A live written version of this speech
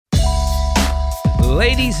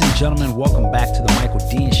Ladies and gentlemen, welcome back to the Michael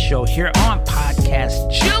Dean Show here on Podcast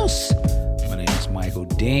Juice. My name is Michael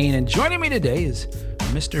Dean, and joining me today is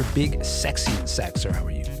Mr. Big Sexy and Sack. Sir, how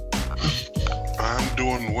are you? I'm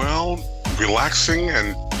doing well, relaxing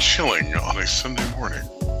and chilling on a Sunday morning.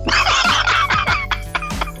 Edit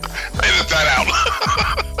that out.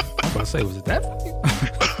 I was about to say, was it that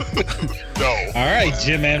funny? No. All right,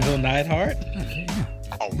 Jim Anvil Neidhart.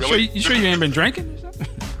 Oh, really? You sure you ain't been drinking?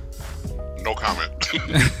 No comment.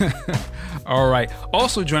 All right.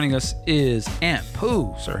 Also joining us is Aunt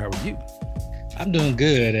Pooh. Sir, how are you? I'm doing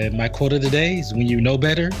good, and my quote of the day is, when you know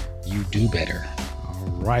better, you do better. All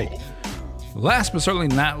right. Last but certainly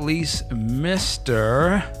not least,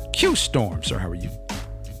 Mr. Q Storm. Sir, how are you?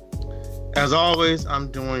 As always, I'm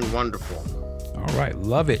doing wonderful. All right.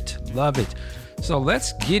 Love it. Love it. So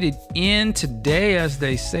let's get it in today, as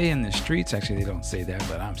they say in the streets. Actually, they don't say that,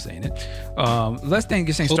 but I'm saying it. Let's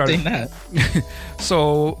get things started. Not.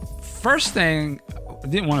 So first thing, I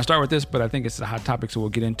didn't want to start with this, but I think it's a hot topic, so we'll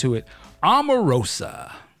get into it.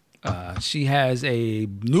 Omarosa. She has a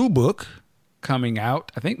new book coming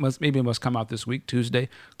out. I think maybe it must come out this week, Tuesday,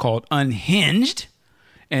 called Unhinged.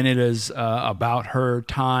 And it is about her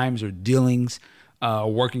times or dealings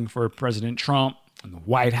working for President Trump in the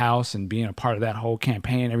White House and being a part of that whole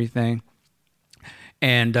campaign and everything.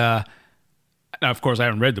 And now, of course, I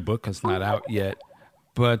haven't read the book because it's not out yet.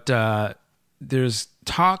 But there's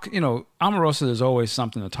talk, Omarosa, there's always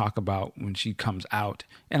something to talk about when she comes out.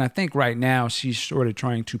 And I think right now she's sort of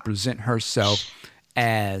trying to present herself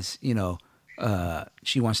as,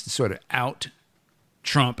 she wants to sort of out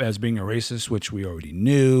Trump as being a racist, which we already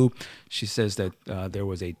knew. She says that there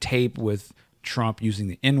was a tape with Trump using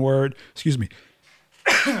the N-word,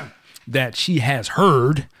 that she has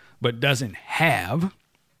heard but doesn't have.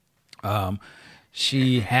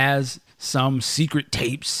 She has some secret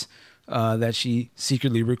tapes that she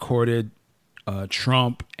secretly recorded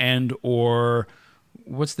Trump and or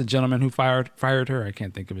what's the gentleman who fired her? I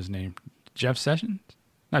can't think of his name. Jeff Sessions?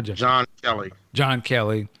 Not Jeff. John Kelly. John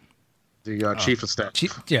Kelly. The chief of staff.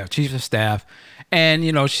 Chief of staff. And,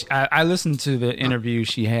 I listened to the interview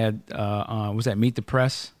she had on, was that Meet the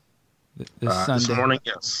Press? This Sunday? This morning,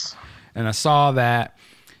 yes. And I saw that.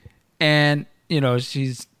 And,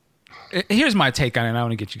 here's my take on it, and I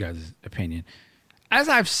want to get you guys' opinion. As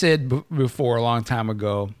I've said before a long time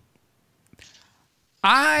ago,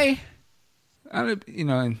 I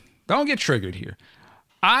don't get triggered here.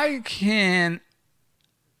 I can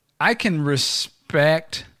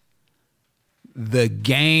respect the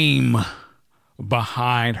game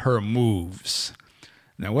behind her moves.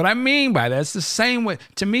 Now, what I mean by that, it's the same way.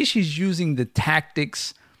 To me, she's using the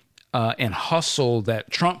tactics and hustle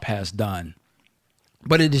that Trump has done,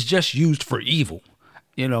 but it is just used for evil.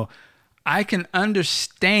 I can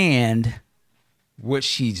understand what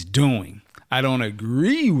she's doing. I don't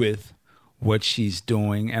agree with what she's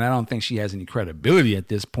doing, and I don't think she has any credibility at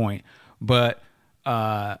this point. But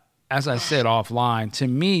as I said offline, to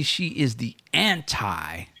me, she is the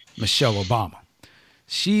anti-Michelle Obama.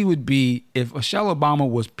 She would be, if Michelle Obama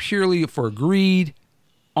was purely for greed,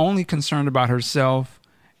 only concerned about herself,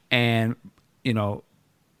 and,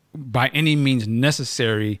 by any means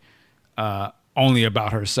necessary, only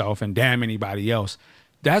about herself and damn anybody else.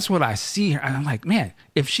 That's what I see her. And I'm like, man,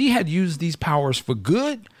 if she had used these powers for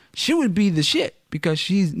good, she would be the shit because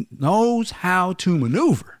she knows how to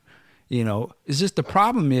maneuver. It's just the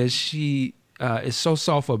problem is she is so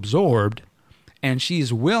self-absorbed. And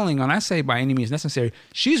she's willing, and I say by any means necessary,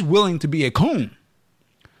 she's willing to be a coon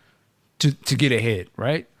to get ahead,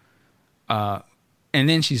 right? And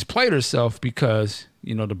then she's played herself because,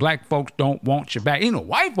 the black folks don't want you back.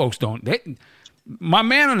 White folks don't. My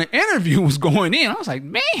man on the interview was going in. I was like,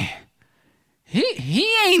 man,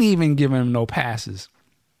 he ain't even giving him no passes.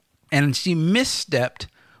 And she misstepped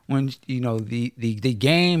when, the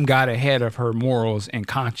game got ahead of her morals and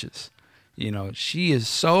conscience. She is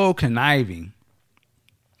so conniving.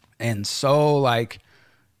 And so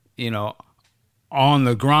on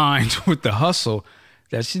the grind with the hustle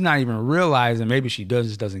that she's not even realizing, maybe she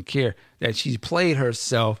just doesn't care, that she's played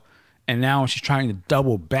herself. And now she's trying to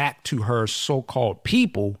double back to her so-called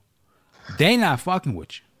people. They not fucking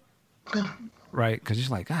with you. Right? Because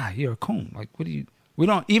it's like, you're a coon. Like, we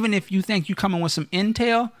don't, even if you think you coming with some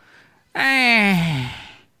intel,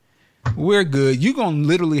 we're good. You're going to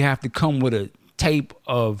literally have to come with a tape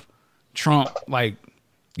of Trump,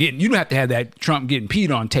 you don't have to have that Trump getting peed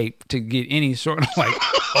on tape to get any sort of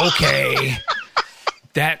okay,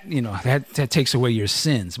 that that takes away your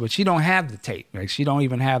sins. But she don't have the tape. She don't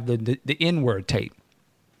even have the N-word tape,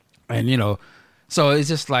 and so it's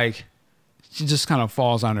just she just kind of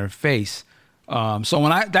falls on her face. So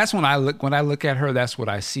when I look at her, that's what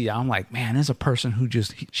I see. I'm like, man, there's a person who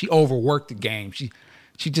she overworked the game. She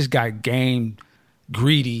just got game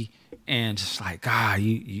greedy and just like,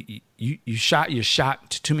 you shot your shot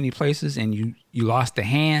to too many places and you lost the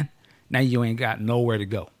hand. Now you ain't got nowhere to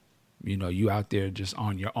go. You out there just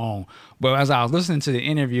on your own. But as I was listening to the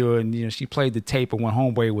interview and, she played the tape of when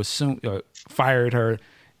Homeboy was fired her,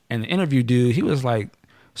 and the interview dude, he was like,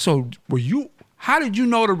 so how did you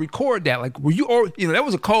know to record that? Like, were you, that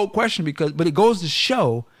was a cold question but it goes to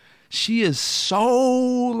show she is so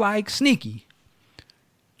like sneaky.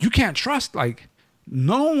 You can't trust, like,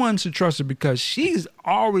 no one should trust her because she's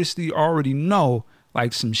obviously already know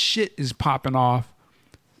like some shit is popping off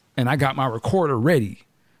and I got my recorder ready.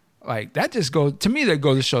 Like, that just goes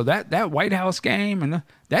to show that White House game, and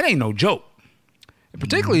that ain't no joke. And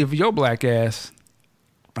particularly if your black ass,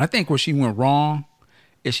 I think where she went wrong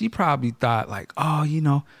is she probably thought like,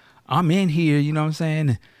 oh, I'm in here, you know what I'm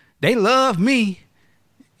saying? They love me,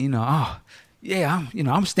 yeah,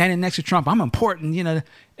 I'm standing next to Trump. I'm important,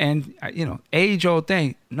 and age old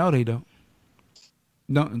thing. No, they don't.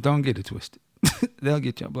 Don't get it twisted. They'll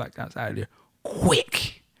get your black guys out of there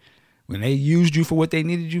quick. When they used you for what they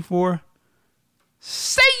needed you for,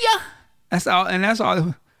 see ya. That's all. And that's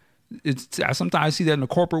all. I sometimes see that in the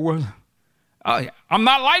corporate world. Oh, yeah, I'm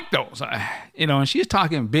not like those. And she's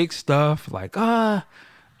talking big stuff like, all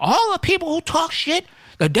the people who talk shit,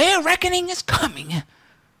 the day of reckoning is coming.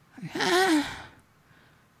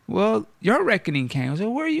 Well, your reckoning came. So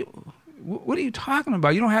what are you talking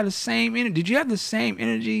about? You don't have the same energy. Did you have the same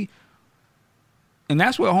energy? And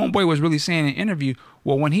that's what Homeboy was really saying in the interview.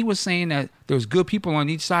 Well, when he was saying that there was good people on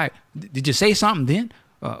each side, did you say something then?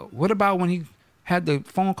 What about when he had the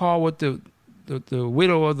phone call with the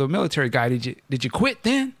widow of the military guy? Did you quit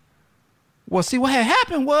then? Well, see, what had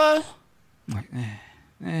happened was, I'm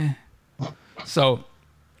like, So,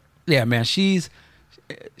 yeah, man,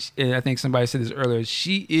 I think somebody said this earlier,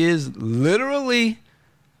 she is literally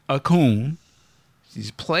a coon. She's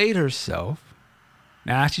played herself.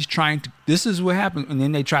 Now she's this is what happened. And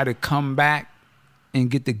then they try to come back and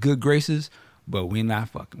get the good graces, but we're not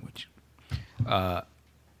fucking with you.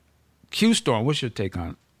 Q Storm, what's your take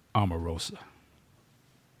on Omarosa?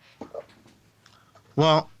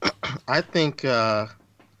 Well, I think I'm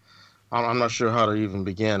not sure how to even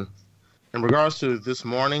begin. In regards to this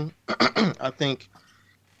morning, I think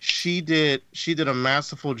she did a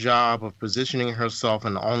masterful job of positioning herself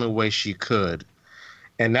in the only way she could,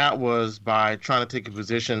 and that was by trying to take a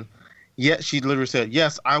position. Yet she literally said,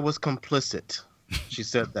 "Yes, I was complicit." She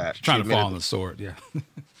said that. Trying to fall on the sword, yeah.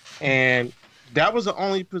 And that was the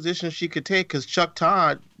only position she could take because Chuck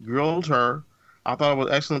Todd grilled her. I thought it was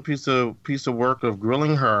an excellent piece of work of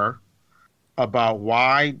grilling her about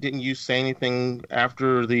why didn't you say anything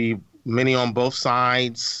after the many on both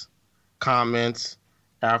sides comments,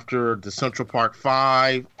 after the Central Park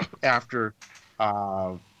 5, after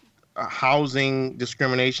housing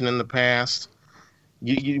discrimination in the past.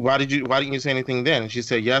 Why didn't you say anything then? And she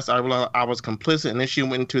said, yes, I was complicit. And then she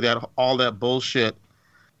went into all that bullshit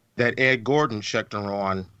that Ed Gordon checked her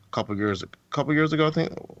on a couple years ago, I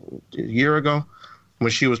think, a year ago, when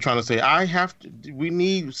she was trying to say, we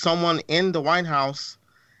need someone in the White House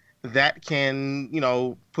that can,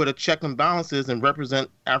 put a check and balances and represent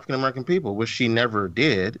African-American people, which she never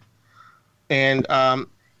did. And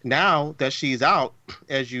now that she's out,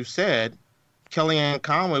 as you said, Kellyanne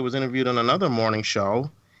Conway was interviewed on another morning show,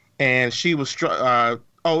 and she was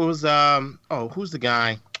who's the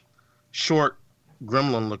guy? Short,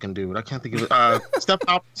 gremlin-looking dude. I can't think of it.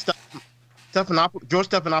 George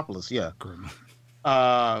Stephanopoulos. Yeah.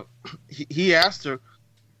 He asked her,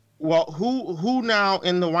 well, who now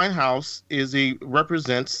in the White House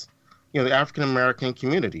represents, the African American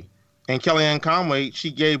community? And Kellyanne Conway,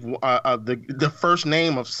 she gave the first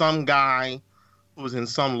name of some guy who was in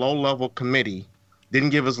some low-level committee, didn't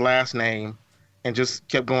give his last name, and just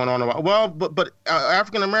kept going on about, well, but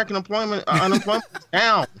African American unemployment is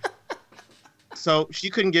down. So she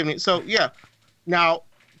couldn't give me. So yeah, now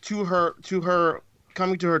to her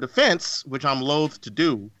coming to her defense, which I'm loath to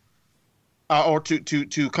do, or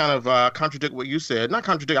to kind of contradict what you said. Not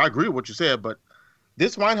contradict. I agree with what you said, but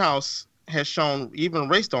this White House has shown even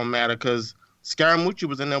race don't matter because Scaramucci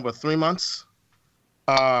was in there for 3 months.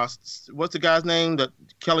 What's the guy's name? That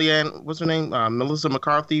Kellyanne, what's her name? Melissa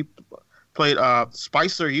McCarthy played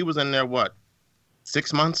Spicer. He was in there,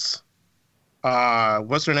 6 months?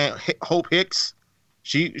 What's her name? Hope Hicks.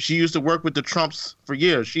 She used to work with the Trumps for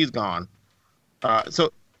years. She's gone.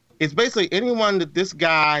 So it's basically anyone that this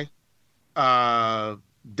guy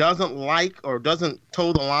doesn't like or doesn't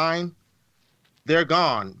toe the line, they're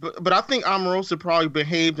gone. But I think Omarosa probably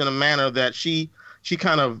behaved in a manner that she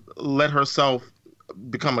kind of let herself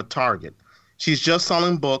become a target. She's just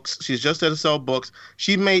selling books. She's just there to sell books.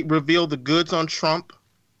 She may reveal the goods on Trump,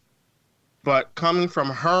 but coming from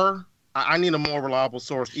her, I need a more reliable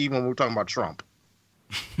source, even when we're talking about Trump.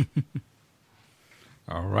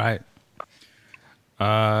 All right.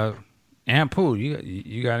 Ampu,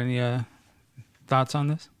 you got any thoughts on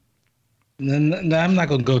this? No, I'm not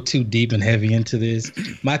gonna go too deep and heavy into this.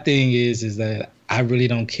 My thing is that I really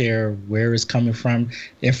don't care where it's coming from.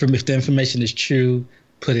 If the information is true,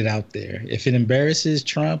 put it out there. If it embarrasses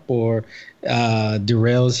Trump or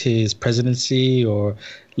derails his presidency or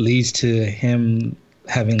leads to him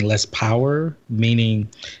having less power, meaning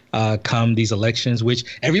come these elections, which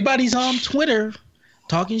everybody's on Twitter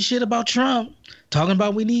talking shit about Trump, talking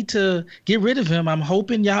about we need to get rid of him. I'm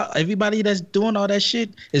hoping everybody that's doing all that shit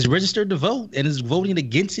is registered to vote and is voting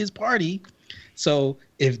against his party. So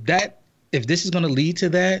if this is going to lead to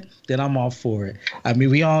that, then I'm all for it. I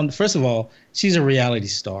mean, first of all, she's a reality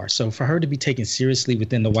star. So for her to be taken seriously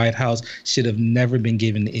within the White House should have never been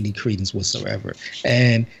given any credence whatsoever.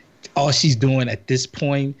 And all she's doing at this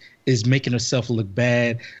point is making herself look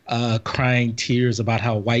bad, crying tears about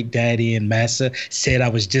how White Daddy and Massa said I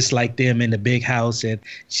was just like them in the big house. And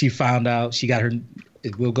she found out she got her,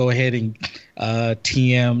 we'll go ahead and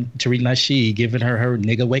TM Tariq Nasheed giving her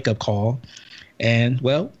nigga wake up call. And,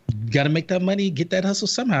 well, you got to make that money, get that hustle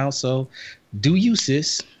somehow. So do you,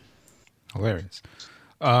 sis. Hilarious.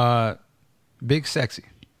 Big Sexy.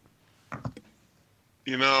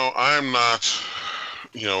 I'm not,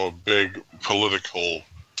 a big political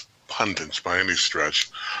pundit by any stretch.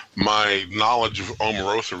 My knowledge of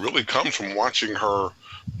Omarosa really comes from watching her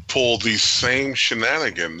pull these same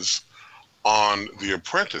shenanigans on The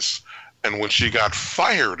Apprentice. And when she got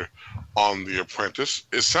fired on The Apprentice,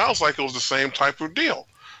 it sounds like it was the same type of deal.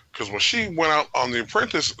 Because when she went out on The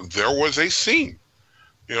Apprentice, there was a scene.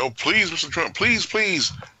 Please, Mr. Trump, please,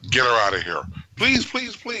 get her out of here. Please,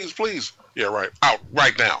 please. Yeah, right. Out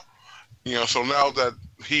right now. So now that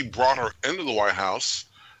he brought her into the White House,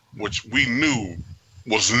 which we knew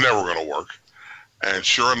was never going to work. And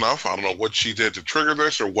sure enough, I don't know what she did to trigger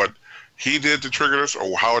this or what he did to trigger this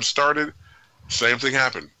or how it started. Same thing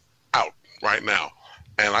happened. Out right now.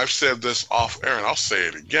 And I've said this off air and I'll say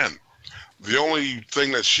it again. The only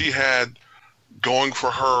thing that she had going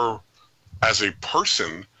for her as a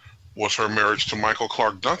person was her marriage to Michael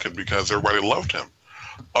Clark Duncan because everybody loved him.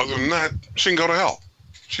 Other than that, she can go to hell.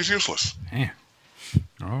 She's useless. Man.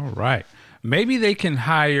 All right. Maybe they can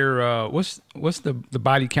hire what's the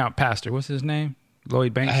body count pastor? What's his name?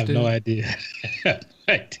 Lloyd Banks. I have no idea.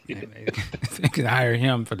 They can hire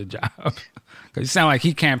him for the job because it sounds like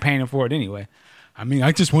he campaigning for it anyway. I mean,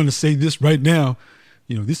 I just want to say this right now.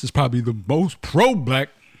 This is probably the most pro-black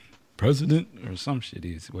president or some shit.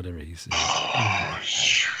 Whatever he said.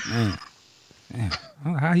 Man. I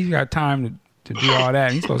don't know how he got time to do all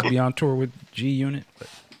that. He's supposed to be on tour with G Unit, but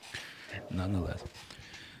nonetheless.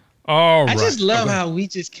 All right. I just love how we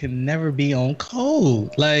just can never be on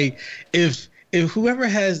code. Like if whoever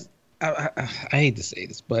has, I hate to say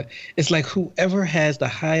this, but it's like whoever has the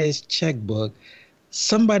highest checkbook,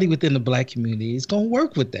 somebody within the black community is going to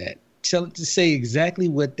work with that. Tell them to say exactly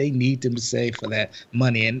what they need them to say for that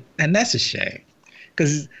money. And that's a shame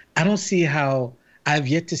because I don't see how, I've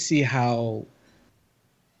yet to see how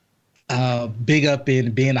big up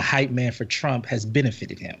in being a hype man for Trump has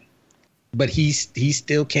benefited him. But he's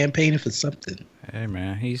still campaigning for something. Hey,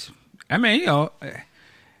 man. He's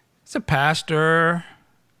a pastor.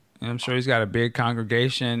 I'm sure he's got a big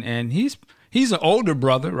congregation. And he's an older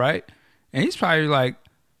brother, right? And he's probably like,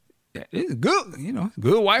 it's good,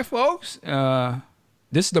 good white folks.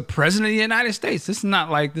 This is the president of the United States. This is not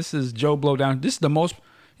like this is Joe Blowdown. This is the most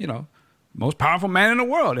powerful man in the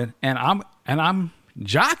world. And I'm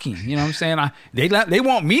jockeying. You know what I'm saying? They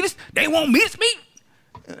want me to speak.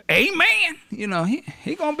 Amen.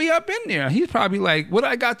 He gonna be up in there. He's probably like, what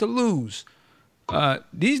I got to lose?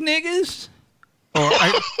 These niggas?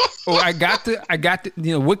 I got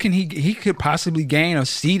to, what can he could possibly gain a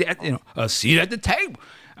seat at the table.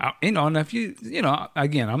 And if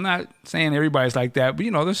again, I'm not saying everybody's like that, but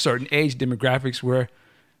there's certain age demographics where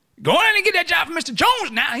go in and get that job from Mr.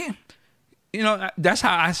 Jones now. That's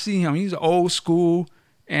how I see him. He's old school,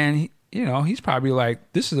 and he's probably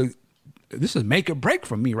like, this is make or break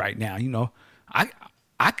for me right now. I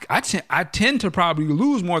tend to probably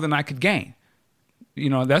lose more than I could gain.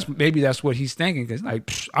 That's what he's thinking. Cause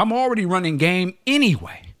I'm already running game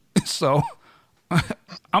anyway. So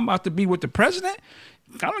I'm about to be with the president.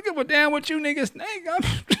 I don't give a damn what you niggas think.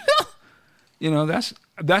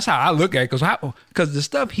 that's how I look at it, because the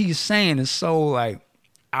stuff he's saying is so like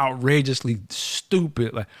outrageously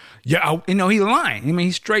stupid. Like, yeah, he lying. I mean,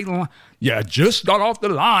 he's straight lying. Yeah, I just got off the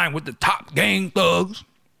line with the top gang thugs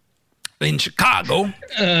in Chicago.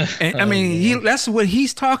 And I mean, that's what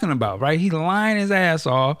he's talking about, right? He's lying his ass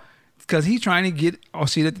off because he's trying to get a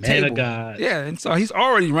seat at the Man table. of God. Yeah, and so he's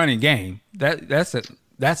already running game. That's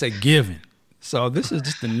a given. So this is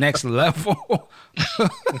just the next level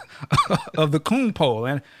of the coon pole.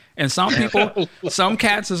 And some people, some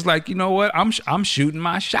cats is like, you know what? I'm shooting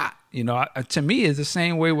my shot. You know, to me, it's the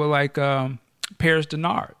same way with like Paris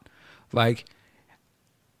Denard. Like,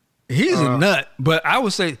 he's a nut, but I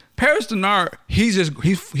would say Paris Denard, he's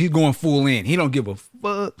going full in. He don't give a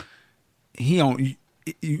fuck. He don't.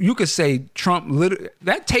 You could say Trump.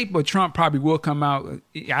 That tape of Trump probably will come out.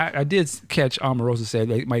 I did catch Omarosa said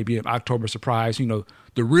that it might be an October surprise. You know,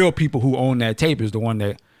 the real people who own that tape is the one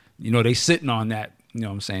that, you know, they sitting on that. You know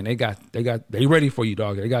what I'm saying? They ready for you,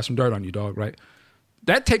 dog. They got some dirt on you, dog. Right?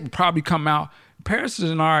 That tape will probably come out. Paris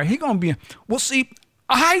Denard, he gonna be. Well, see,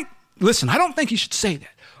 listen. I don't think he should say that,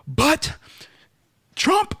 but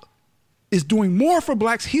Trump is doing more for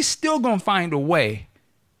blacks. He's still gonna find a way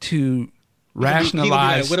to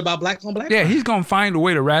rationalize. What about black on black? Yeah, he's gonna find a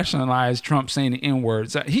way to rationalize Trump saying the N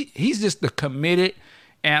words. He's just the committed,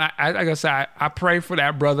 and I like I said, I pray for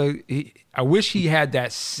that brother. I wish he had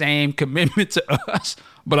that same commitment to us,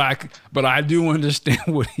 but I do understand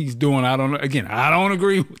what he's doing. I don't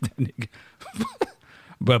agree with that nigga,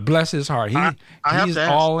 but bless his heart, he's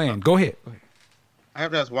all in. Go ahead. I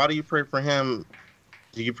have to ask, why do you pray for him?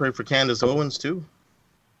 Do you pray for Candace Owens too?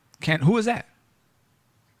 Who is that?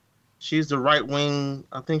 She's the right wing.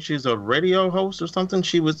 I think she's a radio host or something.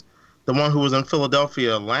 She was the one who was in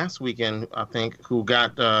Philadelphia last weekend, I think, who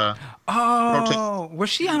got. Was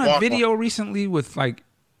she on a video recently with like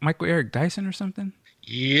Michael Eric Dyson or something?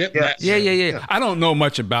 Yep. Yeah. I don't know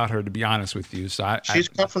much about her, to be honest with you. So she's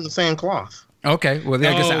cut from the same cloth. Okay, well,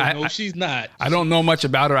 no, she's not. I don't know much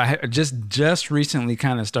about her. I just recently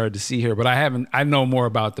kind of started to see her, but I know more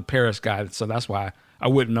about the Paris guy, so that's why I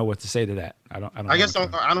wouldn't know what to say to that. I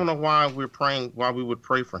don't know why we're praying. Why we would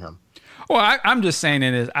pray for him. Well, I'm just saying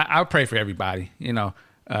it is. I pray for everybody. You know,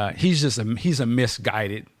 he's a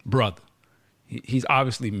misguided brother. He's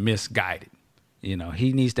obviously misguided. You know,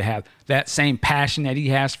 he needs to have that same passion that he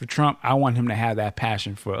has for Trump. I want him to have that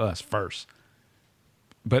passion for us first.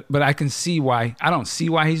 But I can see why. I don't see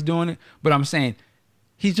why he's doing it. But I'm saying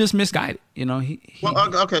he's just misguided. You know.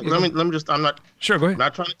 Okay. Let me just. I'm not. Sure. Go ahead.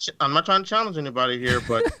 I'm not trying to challenge anybody here,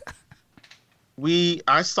 but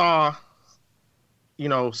I saw, you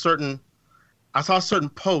know, certain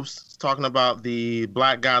posts talking about the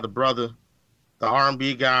black guy, the brother, the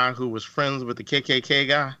R&B guy who was friends with the KKK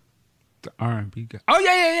guy. The R&B guy. Oh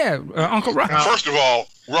yeah. Uncle Ruckus. First of all,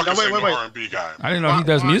 Ruckus ain't the R&B guy. I didn't know he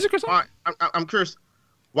does music or something. I'm curious.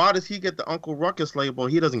 Why does he get the Uncle Ruckus label?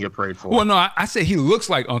 He doesn't get prayed for. Well, no, I said he looks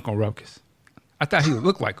like Uncle Ruckus. I thought he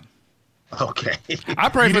looked like him. Okay. I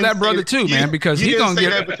pray for that brother too, man, because he's gonna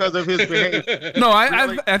get that because of his behavior. No,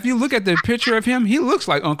 if you look at the picture of him, he looks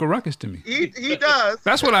like Uncle Ruckus to me. He does.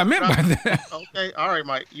 That's what I meant by that. Okay, all right,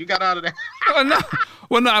 Mike, you got out of that.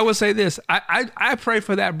 Well, no, I would say this. I pray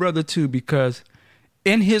for that brother too, because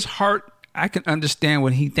in his heart, I can understand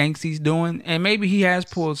what he thinks he's doing, and maybe he has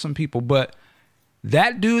pulled some people, but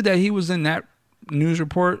that dude that he was in that news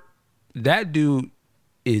report, that dude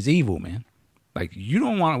is evil, man. Like, you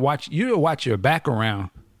don't want to watch your back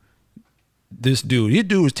around this dude. This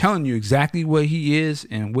dude is telling you exactly what he is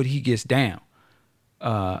and what he gets down.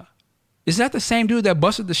 Is that the same dude that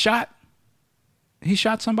busted the shot? He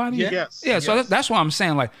shot somebody? Yes. Yeah, so that's why I'm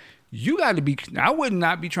saying, like, you got to be, I would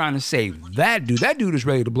not be trying to save that dude. That dude is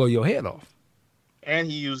ready to blow your head off. And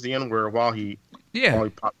he used the N-word while he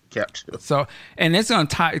popped the cap too. So, and it's going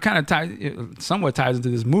to somewhat ties into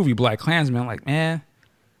this movie, Black Klansman. Like, man,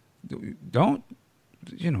 don't,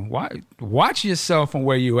 watch yourself on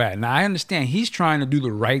where you at. Now, I understand he's trying to do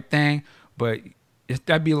the right thing, but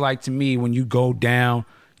that'd be like, to me, when you go down,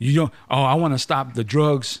 I want to stop the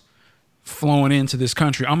drugs flowing into this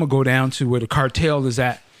country. I'm going to go down to where the cartel is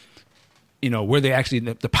at, where they actually,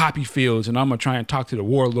 the poppy fields, and I'm going to try and talk to the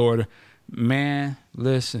warlord. Man,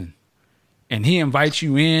 listen. And he invites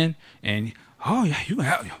you in, and you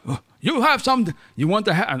have something you want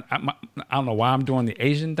to have. I don't know why I'm doing the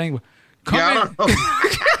Asian thing, but come in.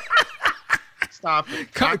 Stop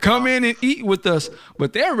it. Come in and eat with us,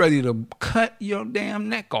 but they're ready to cut your damn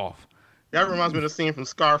neck off. That reminds me of the scene from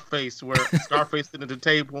Scarface, where Scarface sitting at the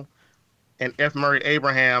table, and F. Murray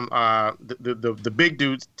Abraham, the big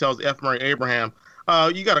dude, tells F. Murray Abraham,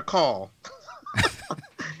 "You got a call."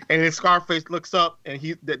 And then Scarface looks up, and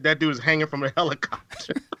that dude is hanging from a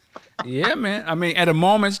helicopter. Yeah, man. I mean, at a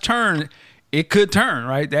moment's turn, it could turn,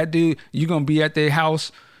 right? That dude, you're gonna be at their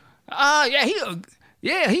house. I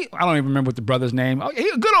don't even remember what the brother's name. Oh, he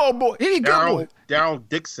a good old boy. He a good boy. Daryl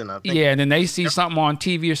Dixon, I think. Yeah, and then they see something on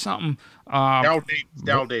TV or something.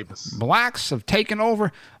 Daryl Davis. Blacks have taken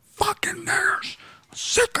over. Fucking niggers. I'm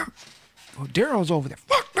sick of it. Well, Daryl's over there.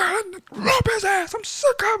 Fuck that. Rub his ass. I'm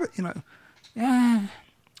sick of it. Yeah.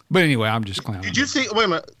 But anyway, I'm just clowning. Did you see, wait a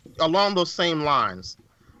minute, along those same lines,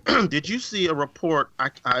 did you see a report,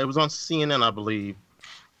 it was on CNN, I believe,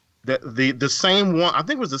 that the same one, I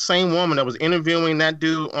think it was the same woman that was interviewing that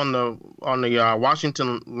dude on the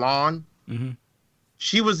Washington lawn. Mm-hmm.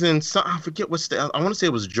 She was in I forget what state. I want to say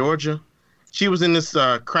it was Georgia. She was in this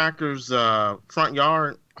Crackers front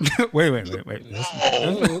yard. Wait.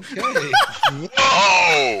 Oh, okay.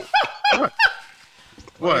 Whoa!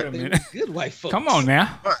 What? Good white folks. Come on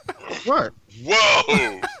now. What?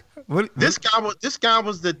 Whoa! This guy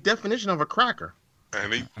was the definition of a cracker.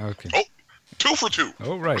 And he, Okay. oh, 2 for 2.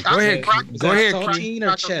 All right. I Go said ahead. cracker. Go ahead.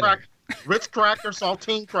 Saltine or cheddar? Ritz cracker,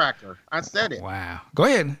 saltine cracker. I said it. Wow. Go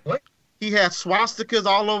ahead. He had swastikas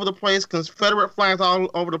all over the place, Confederate flags all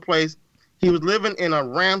over the place. He was living in a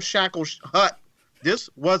ramshackle hut. This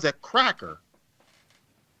was a cracker,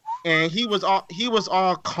 and he was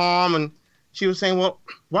all calm. And she was saying, "Well,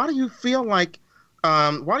 why do you feel like,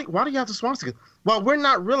 why do you have the swastika?" Well, we're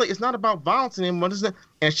not really. It's not about violence anymore.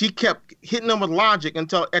 And she kept hitting them with logic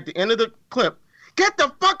until at the end of the clip, "Get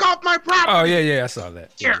the fuck off my property!" Oh yeah, I saw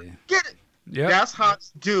that. Here, get it. Yeah. That's how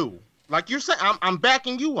it's do. Like you're saying, I'm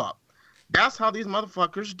backing you up. That's how these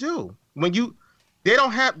motherfuckers do. They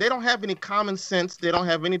don't have any common sense. They don't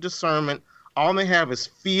have any discernment. All they have is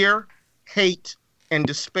fear, hate, and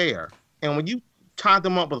despair. And when you tie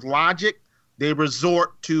them up with logic, they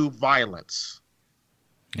resort to violence.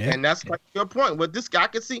 Yeah. And that's like your point. What this guy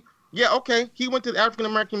could see, yeah, okay, he went to the African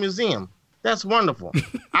American Museum. That's wonderful.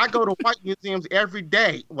 I go to white museums every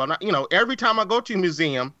day. Well, every time I go to a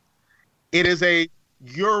museum, it is a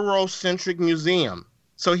Eurocentric museum.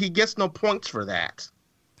 So he gets no points for that.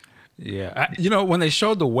 Yeah. When they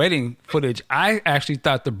showed the wedding footage, I actually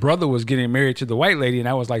thought the brother was getting married to the white lady, and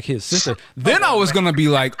I was like his sister. Then I was going to be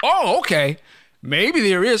like, oh, okay, maybe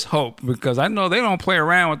there is hope, because I know they don't play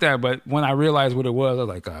around with that. But when I realized what it was, I was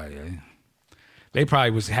like, oh, yeah. They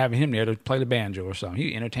probably was having him there to play the banjo or something.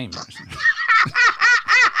 He entertainment.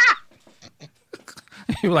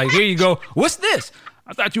 He was like, here you go. What's this?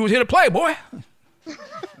 I thought you was here to play, boy.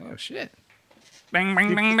 Oh, shit. Bang,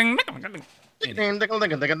 bang, bang, bang, bang, bang. Oh, you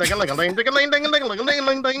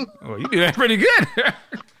do that pretty good.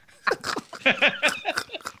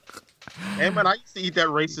 Hey, man, I used to eat that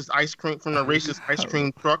racist ice cream from the racist ice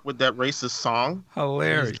cream truck with that racist song.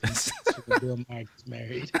 Hilarious. Bill Maher is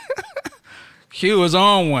married. Q is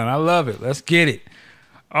on one. I love it. Let's get it.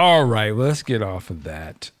 All right, well, let's get off of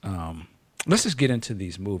that. Let's just get into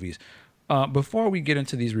these movies. Before we get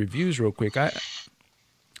into these reviews real quick, I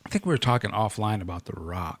think we were talking offline about The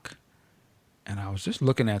Rock. And I was just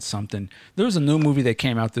looking at something. There was a new movie that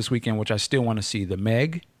came out this weekend, which I still want to see. The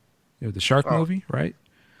Meg, the shark movie, right?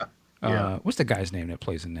 Yeah. What's the guy's name that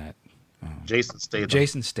plays in that? Jason Statham.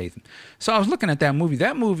 Jason Statham. So I was looking at that movie.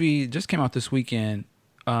 That movie just came out this weekend.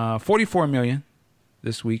 $44 million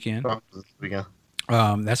this weekend.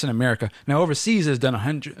 That's in America. Now overseas has done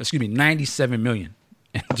 $97 million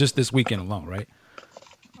just this weekend alone, right?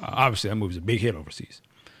 Obviously that movie's a big hit overseas.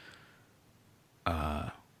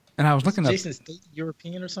 And I was looking at Jason Statham,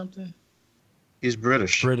 European or something. He's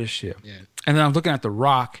British. Yeah. And then I'm looking at The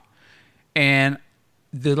Rock, and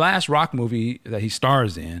the last Rock movie that he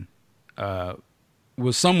stars in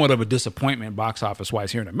was somewhat of a disappointment box office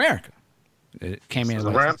wise here in America. It came in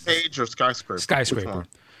like Rampage or Skyscraper. Skyscraper.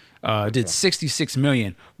 Did $66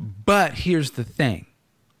 million. But here's the thing.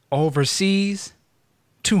 Overseas,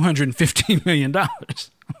 $215 million.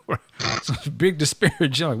 So it's a big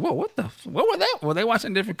disparage. You're like, whoa, what were that? Were they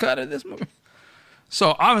watching a different cut of this movie?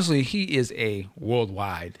 So obviously he is a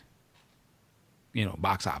worldwide,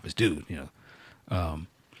 box office dude,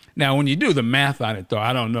 Now, when you do the math on it, though,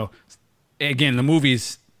 I don't know. Again, the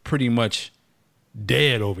movie's pretty much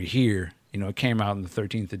dead over here. It came out on the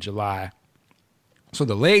 13th of July. So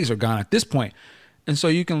the legs are gone at this point. And so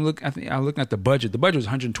you can look, I'm looking at the budget. The budget was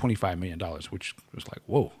 $125 million, which was like,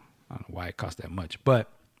 whoa, I don't know why it cost that much. But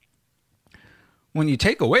when you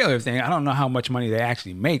take away everything, I don't know how much money they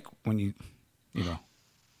actually make when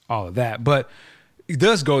all of that. But it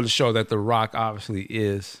does go to show that The Rock obviously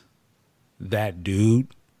is that dude.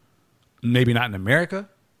 Maybe not in America,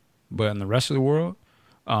 but in the rest of the world.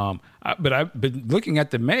 But I've been looking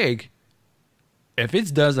at the Meg. if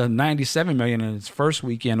it does a 97 million in its first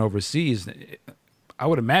weekend overseas, I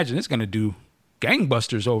would imagine it's going to do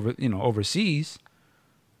gangbusters overseas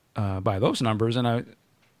by those numbers. And I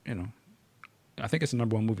think it's the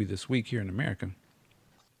number one movie this week here in America.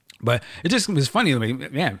 But it just was funny to me,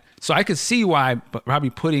 man. So I could see why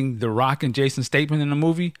probably putting The Rock and Jason Statham in the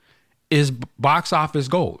movie is box office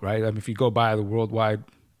gold, right? I mean, if you go by the worldwide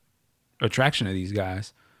attraction of these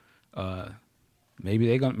guys,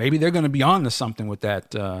 maybe they're gonna be on to something with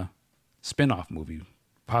that spinoff movie,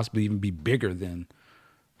 possibly even be bigger than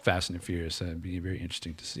Fast and the Furious. That'd be very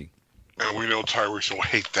interesting to see. And we know Tyrese will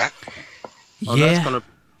hate that. Oh, yeah. that's gonna.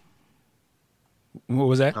 What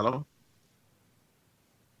was that? Hello.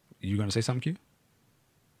 You gonna say something, Q?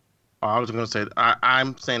 Oh, I was going to say,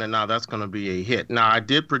 I'm saying that now that's going to be a hit. Now, I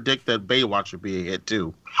did predict that Baywatch would be a hit,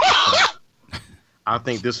 too. I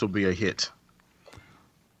think this will be a hit.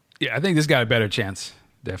 Yeah, I think this got a better chance,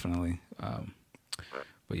 definitely. But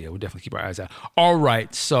yeah, we'll definitely keep our eyes out. All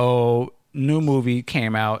right, so new movie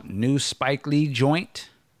came out, new Spike Lee joint,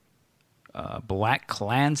 Black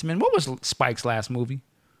Klansman. What was Spike's last movie?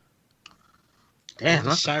 Damn,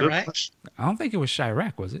 that's a good Chirac? question. I don't think it was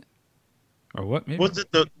Chirac, was it? Or what? Maybe? Was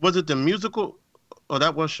it the musical? Oh,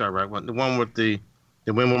 that was Chirac. The one with the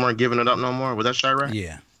women weren't giving it up no more. Was that Chirac?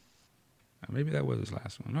 Yeah. Maybe that was his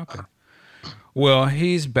last one. Okay. Well,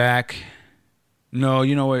 he's back. No,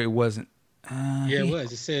 you know what? It wasn't. Yeah, it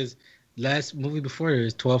was. It says last movie before it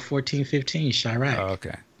was 12, 14, 15, Chirac. Oh,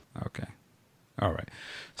 okay. All right.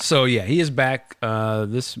 So, yeah, he is back.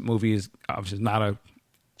 This movie is obviously not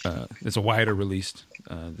it's a wider release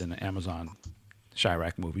than the Amazon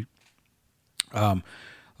Chirac movie. A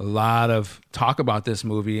lot of talk about this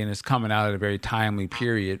movie, and it's coming out at a very timely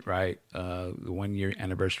period, right? The 1 year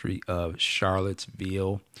anniversary of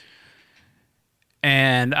Charlottesville.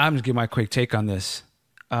 And I'm just giving my quick take on this.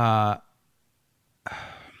 Not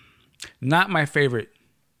my favorite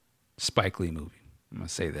Spike Lee movie. I'm going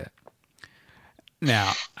to say that.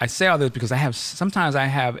 Now, I say all this because sometimes I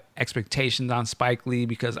have expectations on Spike Lee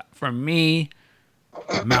because for me,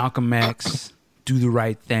 Malcolm X, Do the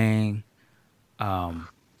Right Thing, what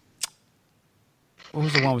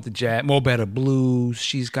was the one with the jazz? Mo Better Blues.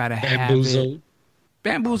 She's Gotta Have It.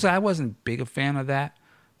 Bamboozled. I wasn't big a fan of that,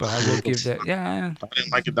 but I will give that. Yeah, I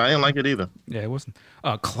didn't like it. I didn't like it either. Yeah, it wasn't.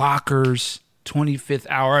 Clockers, 25th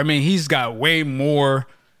Hour. I mean, he's got way more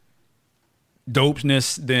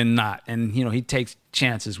dopeness than not, and he takes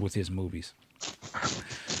chances with his movies.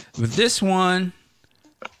 With this one,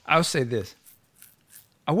 I'll say this.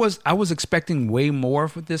 I was expecting way more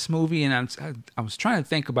for this movie, and I was trying to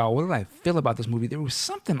think about what did I feel about this movie. There was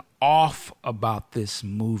something off about this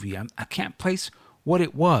movie. I can't place what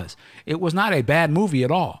it was. It was not a bad movie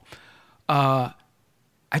at all. I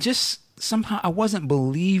just somehow I wasn't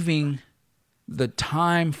believing the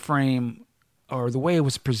time frame or the way it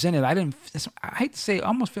was presented. I hate to say,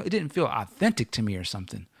 it didn't feel authentic to me or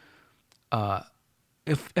something.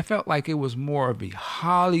 It felt like it was more of a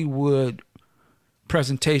Hollywood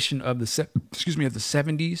presentation of the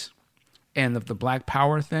 70s and of the Black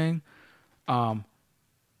Power thing.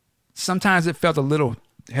 Sometimes it felt a little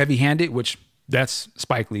heavy-handed, which that's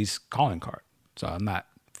Spike Lee's calling card. So I'm not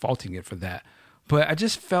faulting it for that. But I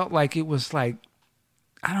just felt like it was like,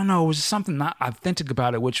 I don't know, it was just something not authentic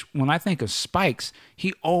about it, which when I think of Spikes,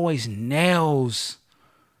 he always nails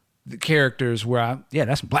the characters where,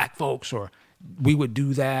 that's black folks, or we would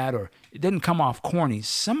do that, or it didn't come off corny.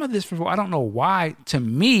 Some of this, I don't know why, to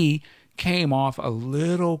me, came off a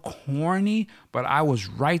little corny, but I was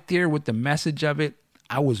right there with the message of it.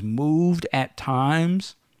 I was moved at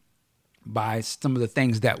times by some of the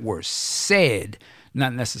things that were said,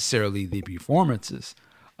 not necessarily the performances.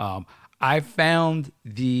 I found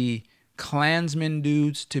the Klansmen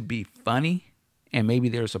dudes to be funny, and maybe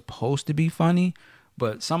they're supposed to be funny,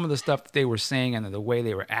 but some of the stuff that they were saying and the way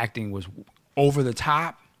they were acting was over the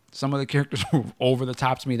top. Some of the characters were over the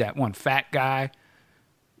top to me. That one fat guy,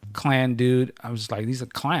 Klan dude, I was like, he's a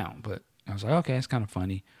clown, but I was like, okay, it's kind of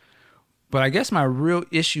funny. But I guess my real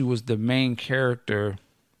issue was the main character,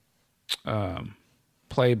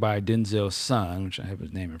 played by Denzel's son, which I have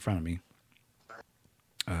his name in front of me.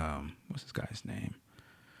 What's this guy's name?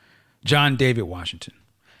 John David Washington.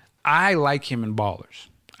 I like him in Ballers.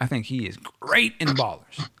 I think he is great in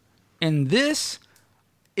Ballers. In this,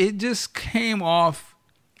 it just came off,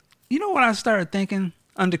 you know what I started thinking?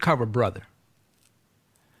 Undercover Brother.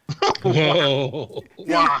 Whoa.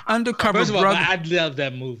 Yeah, Undercover First of all, Brother. I love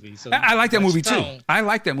that movie. So I like that movie tone. too. I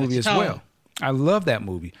like that movie as That's tone. well. I love that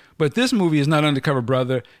movie. But this movie is not Undercover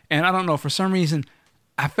Brother. And I don't know, for some reason,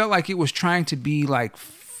 I felt like it was trying to be like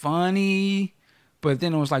funny, but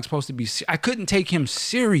then it was like supposed to be. I couldn't take him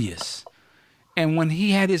serious, and when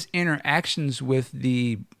he had his interactions with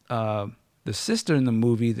the sister in the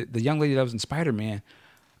movie, the young lady that was in Spider-Man,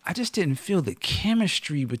 I just didn't feel the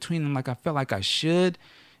chemistry between them like I felt like I should,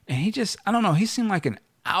 and he just, I don't know, he seemed like an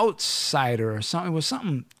outsider or something. It was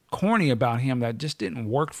something corny about him that just didn't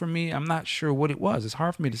work for me. I'm not sure what it was. It's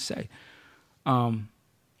hard for me to say.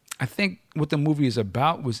 I think what the movie is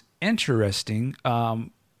about was interesting.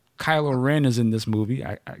 Kylo Ren is in this movie.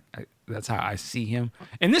 I that's how I see him.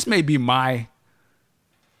 And this may be my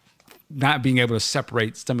not being able to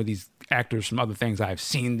separate some of these actors from other things I've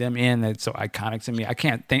seen them in that's so iconic to me.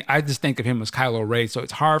 I just think of him as Kylo Ren. So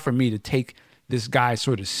it's hard for me to take this guy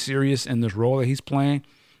sort of serious in this role that he's playing.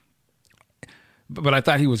 But I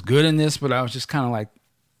thought he was good in this, but I was just kind of like,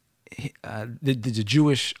 the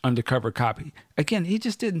Jewish undercover cop. Again, he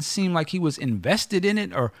just didn't seem like he was invested in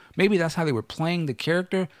it, or maybe that's how they were playing the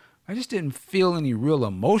character. I just didn't feel any real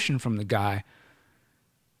emotion from the guy.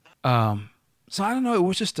 So I don't know. It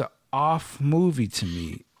was just an off movie to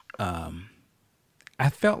me. I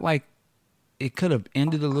felt like it could have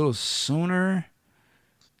ended a little sooner.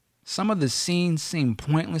 Some of the scenes seemed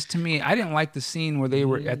pointless to me. I didn't like the scene where they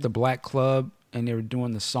were at the black club and they were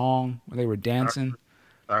doing the song where they were dancing.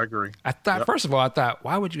 I agree. I thought, First of all,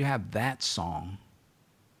 why would you have that song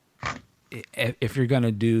if you're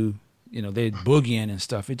gonna do, they boogieing and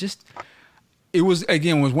stuff? It was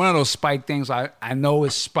one of those Spike things. I know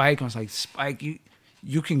it's Spike. I was like, Spike,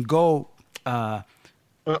 you can go in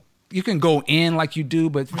like you do,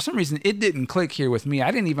 but for some reason it didn't click here with me.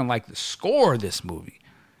 I didn't even like the score of this movie.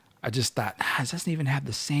 I just thought, it doesn't even have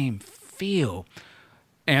the same feel.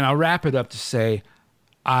 And I'll wrap it up to say,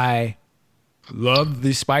 I loved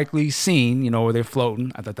the Spike Lee scene, where they're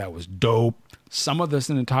floating. I thought that was dope. Some of the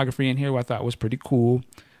cinematography in here I thought was pretty cool.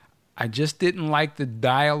 I just didn't like the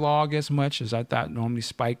dialogue as much as I thought normally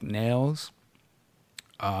Spike nails.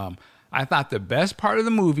 I thought the best part of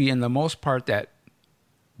the movie and the most part that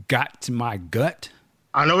got to my gut.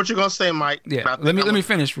 I know what you're gonna say, Mike. Yeah, let me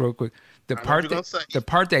finish real quick. The part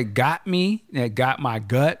that got me, that got my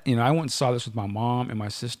gut, I went and saw this with my mom and my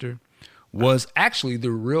sister, was actually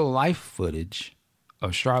the real life footage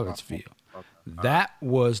of Charlottesville. That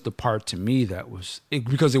was the part to me that was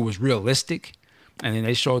because it was realistic, and then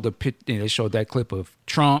they showed that clip of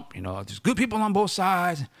Trump. There's good people on both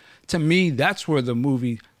sides. To me, that's where the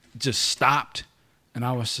movie just stopped, and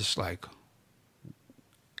I was just like,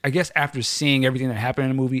 I guess after seeing everything that happened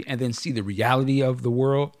in the movie and then see the reality of the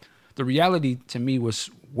world, the reality to me was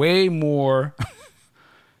way more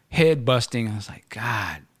head busting. I was like,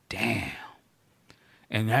 God damn.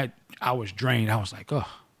 And that I was drained. I was like, oh,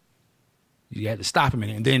 you had to stop him.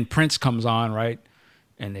 And then Prince comes on, right?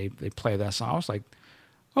 And they play that song. I was like,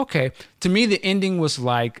 okay. To me, the ending was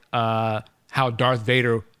like how Darth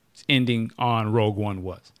Vader's ending on Rogue One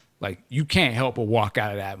was. Like, you can't help but walk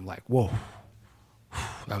out of that and like, whoa,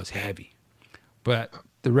 that was heavy. But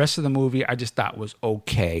the rest of the movie I just thought was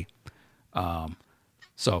okay.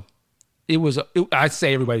 So I'd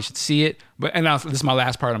say everybody should see it. But this is my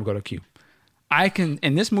last part. I'm going to cue.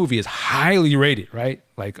 And this movie is highly rated, right?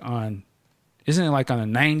 Like isn't it like on a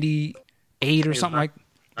 98 or something like?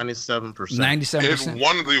 97%. 97%. It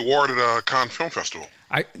won the award at Cannes Film Festival.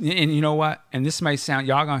 And you know what? And this might sound,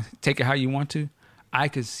 y'all gonna take it how you want to. I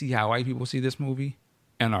could see how white people see this movie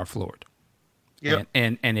and are floored. Yeah.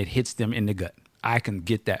 And it hits them in the gut. I can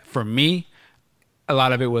get that. For me, a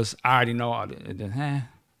lot of it was, I already know.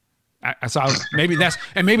 Maybe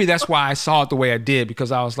that's why I saw it the way I did,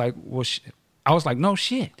 because I was like, well, I was like, no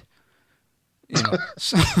shit.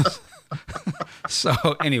 So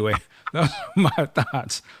anyway, those are my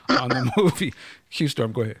thoughts on the movie.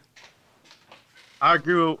 Q-Storm, go ahead. I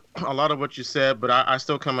agree with a lot of what you said, but I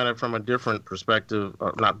still come at it from a different perspective,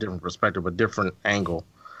 not different perspective, but different angle.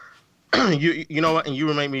 You know what? And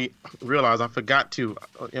you made me realize I forgot to.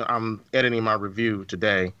 I'm editing my review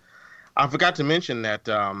today. I forgot to mention that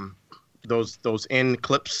those end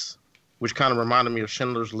clips, which kind of reminded me of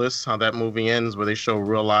Schindler's List, how that movie ends, where they show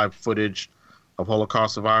real live footage of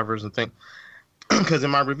Holocaust survivors and things. Because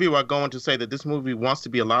in my review, I go on to say that this movie wants to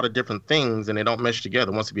be a lot of different things, and they don't mesh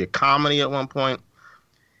together. It wants to be a comedy at one point.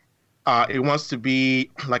 It wants to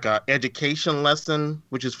be like an education lesson,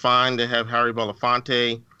 which is fine to have Harry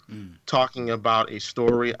Belafonte talking about a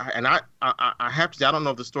story. And I have to say, I don't know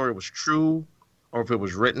if the story was true or if it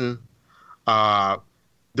was written.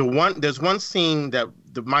 There's one scene that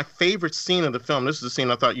my favorite scene of the film. This is the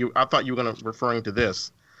scene I thought you were going to referring to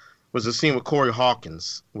this. Was the scene with Corey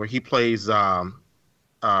Hawkins where he plays Stokely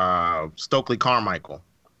Carmichael.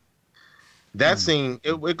 That scene,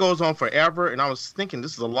 it goes on forever, and I was thinking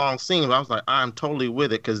this is a long scene, but I was like, I'm totally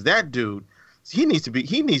with it, because that dude, he needs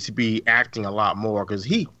to be acting a lot more, because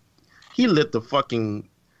he lit the fucking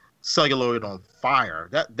celluloid on fire.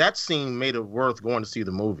 That scene made it worth going to see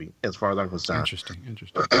the movie, as far as I'm concerned.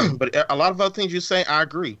 Interesting. But a lot of other things you say, I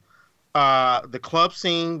agree. The club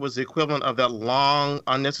scene was the equivalent of that long,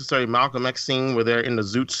 unnecessary Malcolm X scene where they're in the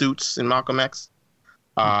zoot suits in Malcolm X.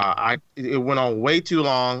 It went on way too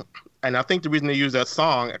long, and I think the reason they used that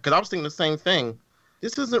song, because I was thinking the same thing.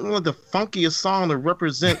 This isn't really the funkiest song to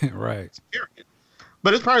represent right. Period.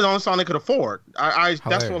 But it's probably the only song they could afford. That's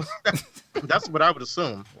what I would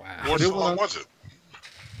assume. Wow. What song was it?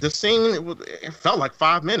 The scene, it felt like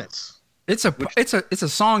 5 minutes. It's a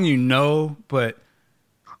song, but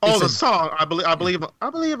the song. I believe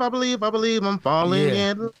I'm falling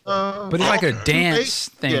in love. But it's like a dance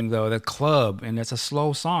thing though, the club, and it's a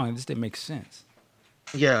slow song. It just didn't make sense.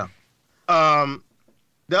 Yeah.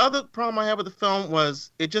 The other problem I had with the film was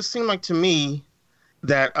it just seemed like to me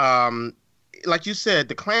that like you said,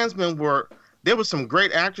 the Klansmen there were some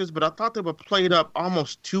great actors, but I thought they were played up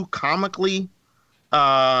almost too comically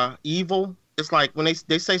evil. It's like when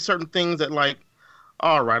they say certain things that like,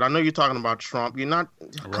 all right, I know you're talking about Trump. You're not.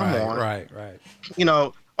 Come on. Right.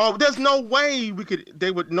 There's no way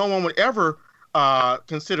no one would ever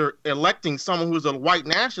consider electing someone who's a white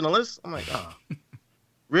nationalist. I'm like, oh,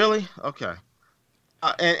 really? Okay.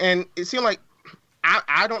 And it seemed like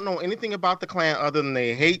I don't know anything about the Klan other than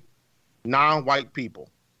they hate non-white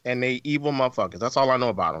people and they evil motherfuckers. That's all I know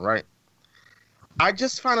about them, right? I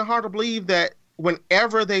just find it hard to believe that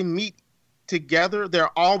whenever they meet together,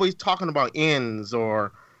 they're always talking about ends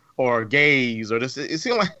or gays or this. It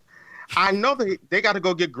seems like I know they got to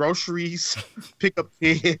go get groceries, pick up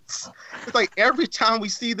kids. It's like every time we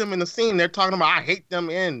see them in the scene, they're talking about I hate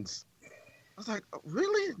them ends. I was like,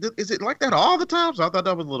 really? Is it like that all the time? So I thought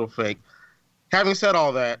that was a little fake. Having said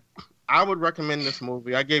all that, I would recommend this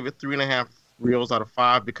movie. I gave it 3.5 reels out of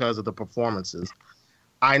 5 because of the performances.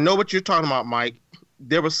 I know what you're talking about, Mike.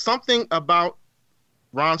 There was something about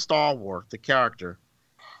Ron Stallworth, the character.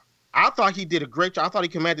 I thought he did a great job. I thought he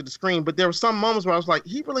commanded the screen, but there were some moments where I was like,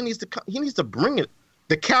 he needs to bring it.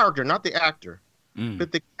 The character, not the actor.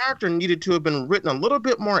 But the character needed to have been written a little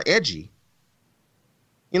bit more edgy.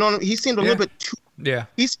 You know, he seemed a little bit too. Yeah.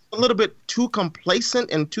 He's a little bit too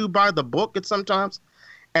complacent and too by the book at sometimes.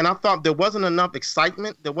 And I thought there wasn't enough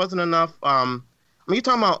excitement. There wasn't enough. You're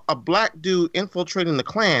talking about a black dude infiltrating the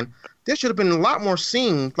Klan. There should have been a lot more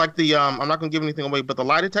scenes, like the I'm not going to give anything away, but the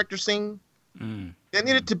lie detector scene. There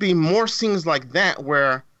needed to be more scenes like that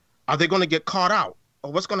where are they going to get caught out,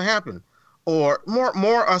 or what's going to happen, or more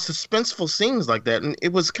suspenseful scenes like that. And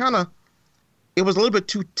it was a little bit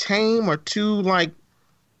too tame or too like,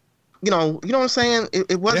 you know what I'm saying?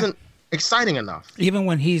 It wasn't exciting enough. Even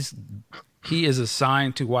when he is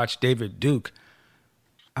assigned to watch David Duke,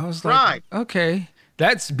 I was like, right. Okay,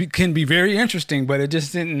 can be very interesting, but it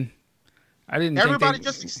just didn't. Everybody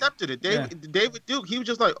just accepted it. David Duke, he was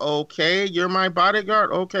just like, okay, you're my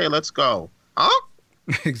bodyguard. Okay, let's go. Huh?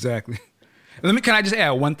 Exactly. Can I just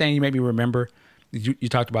add one thing you made me remember? You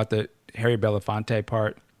talked about the Harry Belafonte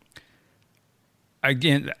part.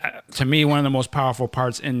 Again, to me, one of the most powerful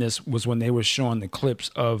parts in this was when they were showing the clips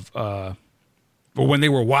of, or when they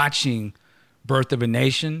were watching Birth of a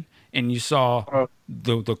Nation, and you saw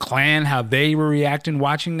the Klan, how they were reacting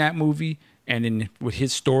watching that movie, and then with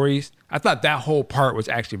his stories. I thought that whole part was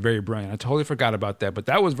actually very brilliant. I totally forgot about that, but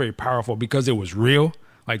that was very powerful because it was real.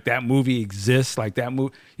 Like that movie exists. Like that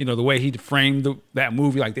movie, the way he framed that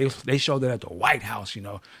movie, like they showed it at the White House.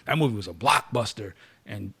 That movie was a blockbuster.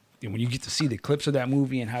 And when you get to see the clips of that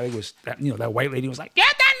movie and how it was, that white lady was like,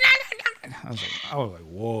 I was like,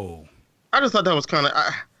 whoa. I just thought that was kind of.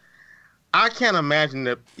 I can't imagine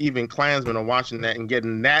that even Klansmen are watching that and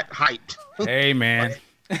getting that hyped. Hey man,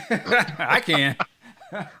 I can.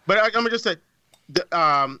 But I'm gonna just say,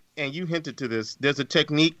 and you hinted to this. There's a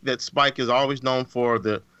technique that Spike is always known for: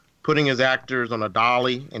 putting his actors on a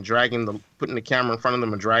dolly and putting the camera in front of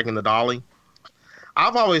them and dragging the dolly.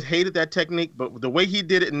 I've always hated that technique, but the way he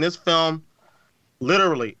did it in this film,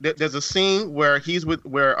 literally, there's a scene where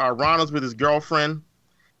Ron is with his girlfriend,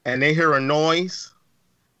 and they hear a noise,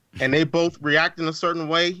 and they both react in a certain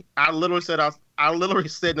way. I literally said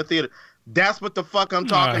in the theater, that's what the fuck I'm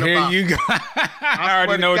talking about. Here you go. I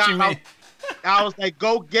already know what you mean. I was like,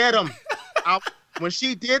 go get him. When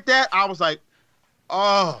she did that, I was like,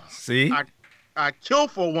 oh. See? I kill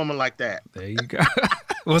for a woman like that. There you go.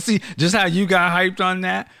 Well, see, just how you got hyped on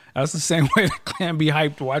that, that's the same way the Klan be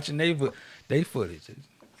hyped watching they footage.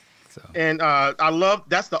 So. And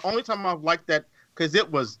that's the only time I've liked that because it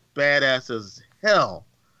was badass as hell.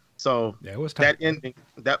 So Yeah, it was tight. that ending,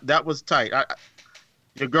 that was tight.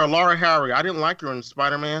 The girl Laura Harry, I didn't like her in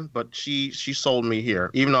Spider-Man, but she sold me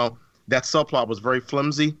here. Even though that subplot was very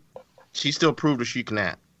flimsy, she still proved that she can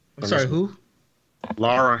act. I'm sorry, who?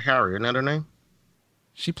 Laura Harry, isn't that her name?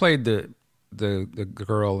 She played the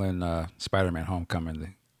girl in Spider-Man: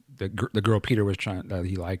 Homecoming. The girl Peter was trying that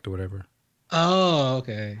he liked or whatever. Oh,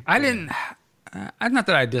 okay. I didn't. Not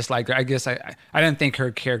that I disliked her. I guess I didn't think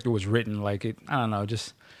her character was written like it. I don't know.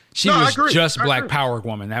 Just she No, I was agree. just I Black agree. Power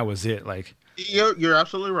woman. That was it. Like You're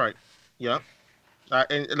absolutely right. Yep.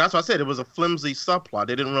 And that's why I said it was a flimsy subplot.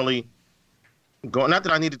 They didn't really go. Not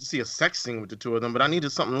that I needed to see a sex scene with the two of them, but I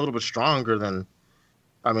needed something a little bit stronger than.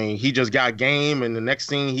 I mean, he just got game, and the next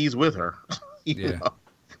scene he's with her. Yeah.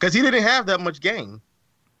 Because he didn't have that much game.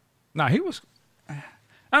 no, he was. I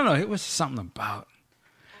don't know. It was something about.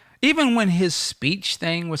 Even when his speech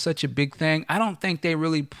thing was such a big thing, I don't think they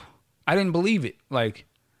really. I didn't believe it. Like.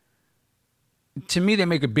 To me, they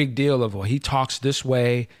make a big deal of, well, he talks this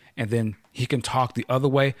way and then he can talk the other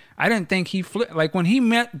way. I didn't think he flipped. Like when he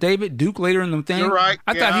met David Duke later in the thing, You're right,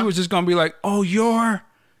 I thought he yeah. was just going to be like, oh, you're.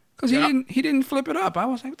 Because Yeah. he didn't flip it up. I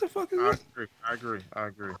was like, what the fuck is this? I agree.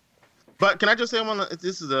 But can I just say,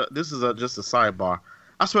 this is just a sidebar.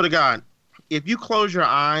 I swear to God, if you close your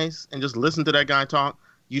eyes and just listen to that guy talk,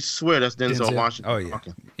 you swear that's Denzel Washington Oh, yeah.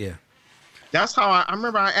 talking. Yeah. That's how I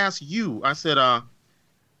remember I asked you, I said,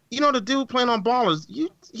 you know, the dude playing on Ballers,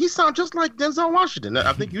 he sounds just like Denzel Washington.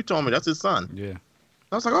 I think you told me that's his son. Yeah.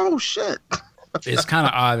 I was like, oh, shit. It's kind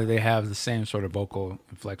of odd that they have the same sort of vocal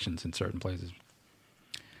inflections in certain places.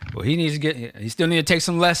 Well, he still need to take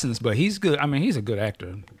some lessons, but he's good. I mean, he's a good actor.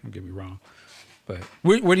 Don't get me wrong. But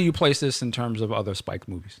where do you place this in terms of other Spike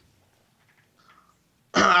movies?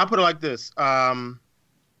 I'll put it like this.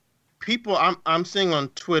 People, I'm seeing on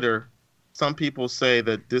Twitter, some people say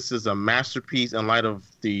that this is a masterpiece in light of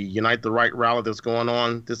the Unite the Right rally that's going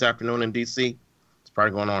on this afternoon in D.C. It's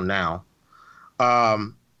probably going on now.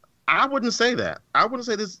 I wouldn't say that. I wouldn't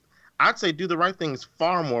say this. I'd say Do the Right Thing is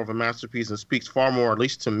far more of a masterpiece and speaks far more, at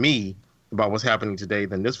least to me, about what's happening today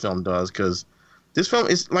than this film does. Because this film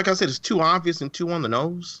is, like I said, it's too obvious and too on the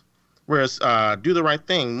nose. Whereas Do the Right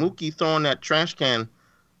Thing, Mookie throwing that trash can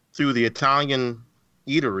through the Italian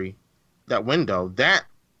eatery, that window, that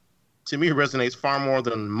to me resonates far more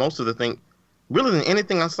than most of the thing, really than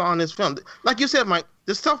anything I saw in this film. Like you said, Mike,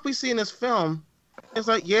 the stuff we see in this film, it's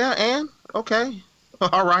like, yeah, and okay,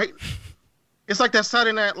 all right. It's like that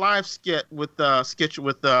Saturday Night Live sketch with Dave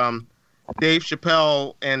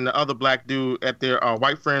Chappelle and the other black dude at their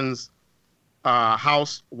white friend's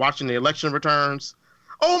house watching the election returns.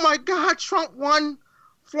 Oh my God, Trump won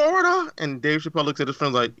Florida, and Dave Chappelle looks at his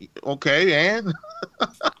friends like, okay, and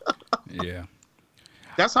Yeah.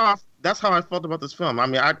 that's how I felt about this film. I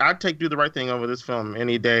mean, I'd take Do the Right Thing over this film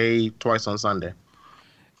any day, twice on Sunday.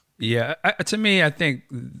 Yeah. To me, I think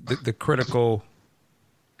the critical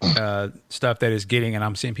stuff that it's getting, and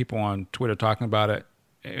I'm seeing people on Twitter talking about it,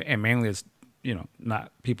 and mainly it's,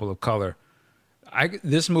 not people of color.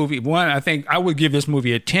 This movie, I think I would give this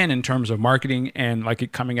movie a 10 in terms of marketing and like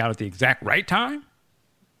it coming out at the exact right time.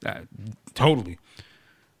 Totally.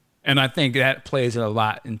 And I think that plays a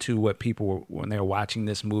lot into what people were when they were watching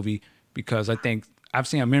this movie, because I think I've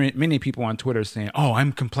seen many people on Twitter saying, "Oh,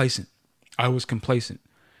 I'm complacent. I was complacent,"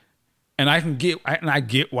 and I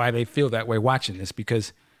get why they feel that way watching this,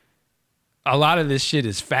 because a lot of this shit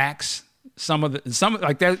is facts. Some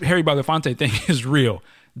like that Harry Belafonte thing is real.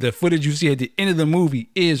 The footage you see at the end of the movie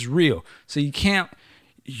is real. So you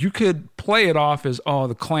could play it off as, oh,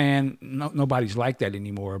 the Klan, nobody's like that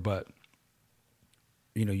anymore, but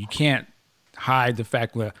you can't hide the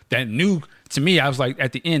fact that new, to me, I was like,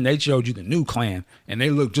 at the end, they showed you the new Klan, and they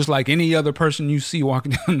look just like any other person you see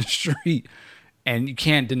walking down the street. And you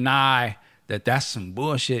can't deny that that's some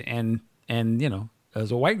bullshit. And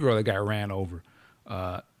there's a white girl that got ran over.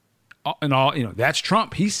 And all, that's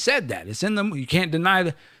Trump. He said that. It's in them. You can't deny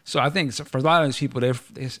that. So I think for a lot of these people,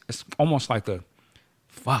 it's almost like the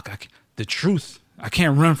truth. I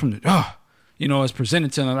can't run from it. It's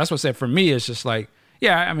presented to them. That's what I said. For me, it's just like,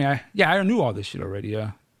 I knew all this shit already.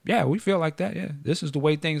 Yeah, we feel like that. Yeah, this is the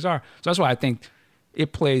way things are. So that's why I think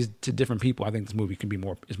it plays to different people. I think this movie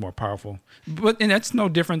is more powerful. And that's no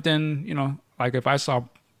different than, like if I saw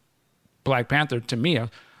Black Panther, to me,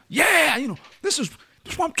 this is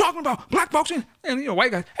what I'm talking about. Black folks and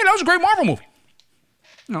white guys. Hey, that was a great Marvel movie.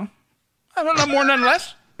 I don't know more, none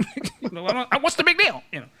less. What's the big deal?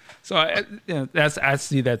 So I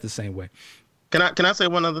see that the same way. Can I say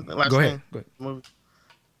one other last Go thing? ahead.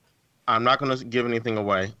 I'm not going to give anything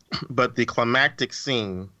away, but the climactic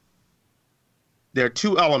scene there are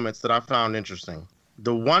two elements that I found interesting.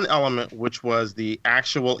 The one element, which was the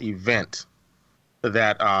actual event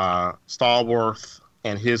that Stallworth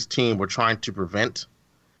and his team were trying to prevent,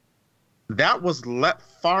 that was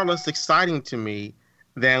far less exciting to me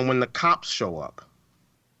than when the cops show up.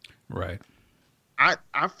 Right.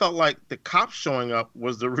 I felt like the cops showing up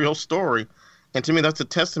was the real story. And to me, that's a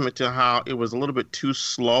testament to how it was a little bit too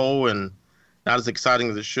slow and not as exciting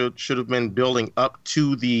as it should have been, building up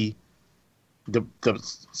to the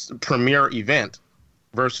premiere event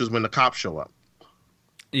versus when the cops show up.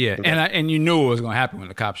 Yeah, and you knew it was going to happen when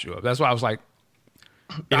the cops show up. That's why I was like,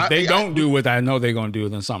 if they don't do what I know they're going to do,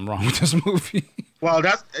 then something wrong with this movie. Well,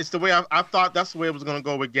 it's the way I thought that's the way it was going to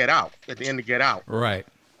go with Get Out, at the end of Get Out. Right.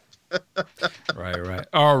 Right.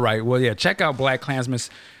 All right. Well, yeah, check out BlacKkKlansman.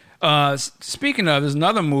 Speaking of, there's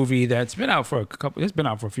another movie that's been out for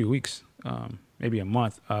a few weeks, maybe a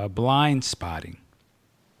month, Blind Spotting.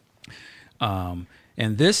 And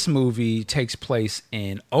this movie takes place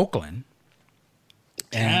in Oakland.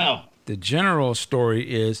 And the general story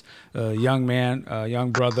is a young man, a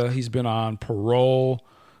young brother. He's been on parole,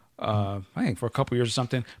 I think for a couple years or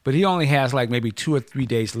something, but he only has like maybe 2 or 3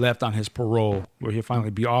 days left on his parole where he'll finally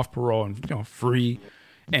be off parole and free.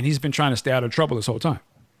 And he's been trying to stay out of trouble this whole time.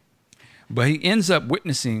 But he ends up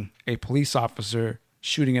witnessing a police officer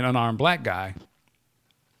shooting an unarmed black guy.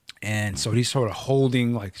 And so he's sort of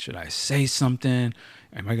holding, like, should I say something?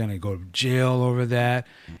 Am I going to go to jail over that?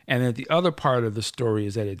 And then the other part of the story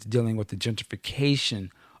is that it's dealing with the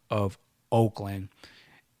gentrification of Oakland.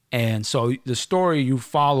 And so the story, you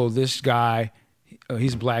follow this guy,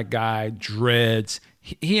 he's a black guy, dreads.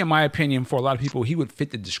 He, in my opinion, for a lot of people, he would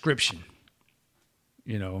fit the description.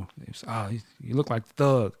 You know, you look like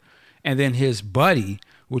Thug. And then his buddy,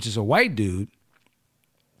 which is a white dude,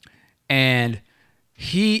 and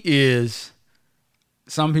he is,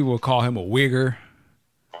 some people would call him a wigger,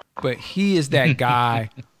 but he is that guy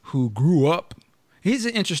who grew up. He's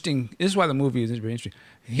an interesting, this is why the movie is very interesting.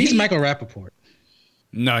 He's Michael Rappaport.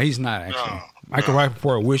 No, he's not actually. No, Michael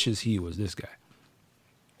Rappaport wishes he was this guy.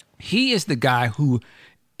 He is the guy who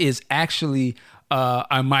is actually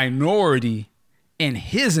a minority in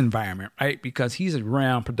his environment, right? Because he's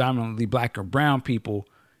around predominantly black or brown people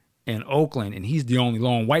in Oakland, and he's the only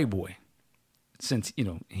lone white boy since,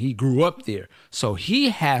 he grew up there. So he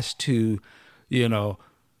has to, I don't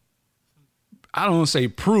want to say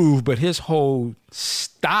prove, but his whole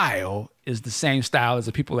style is the same style as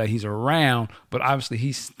the people that he's around, but obviously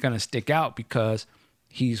he's going to stick out because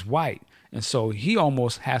he's white. And so he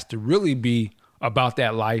almost has to really be about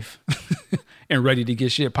that life and ready to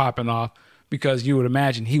get shit popping off, because you would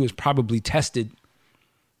imagine he was probably tested,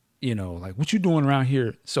 like, what you doing around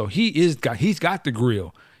here? So he's got the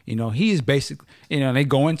grill, he is basically, and they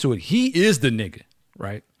go into it. He is the nigga,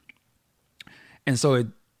 right? And so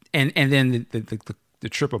and then the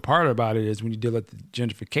triple part about it is when you deal with the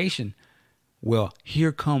gentrification, well,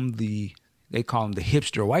 here come they call them the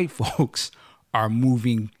hipster white folks are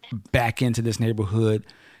moving back into this neighborhood.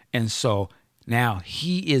 And so now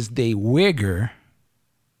he is the wigger,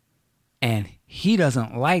 and he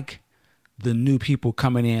doesn't like the new people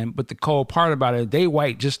coming in. But the cold part about it, they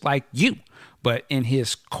white just like you. But in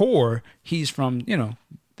his core, he's from,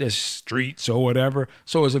 the streets or whatever.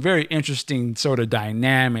 So it's a very interesting sort of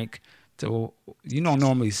dynamic. You don't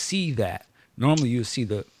normally see that. Normally you see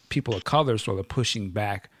the people of color sort of pushing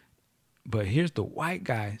back. But here's the white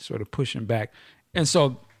guy sort of pushing back. And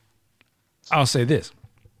so I'll say this.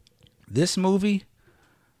 This movie,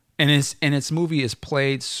 and its movie is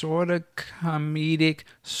played sort of comedic,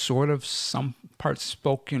 sort of some parts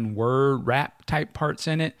spoken word, rap type parts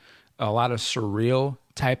in it, a lot of surreal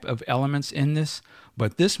type of elements in this.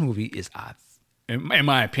 But this movie is, in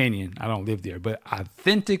my opinion, I don't live there, but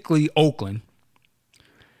authentically Oakland.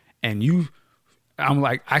 And I'm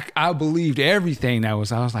like, I believed everything I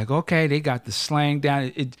was like, okay, they got the slang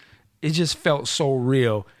down. It just felt so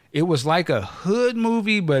real. It was like a hood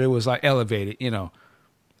movie, but it was like elevated,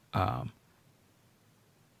 I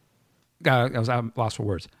lost for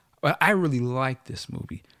words. But I really liked this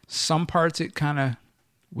movie. Some parts it kind of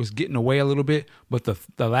was getting away a little bit, but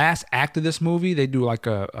the last act of this movie, they do like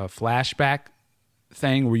a flashback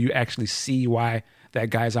thing where you actually see why that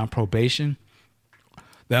guy's on probation.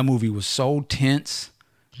 That movie was so tense,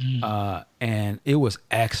 and it was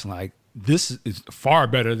excellent. Like, this is far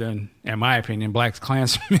better than, in my opinion,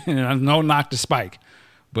 BlacKkKlansman. And no knock to Spike,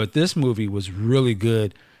 but this movie was really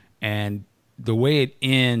good. And the way it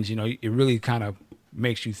ends, it really kind of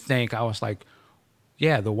makes you think. I was like,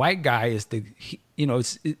 yeah, the white guy is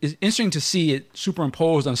it's interesting to see it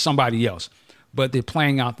superimposed on somebody else, but they're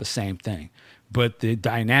playing out the same thing. But the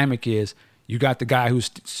dynamic is You got the guy who's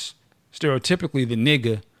stereotypically the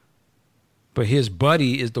nigga, but his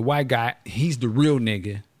buddy is the white guy. He's the real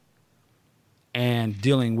nigga, and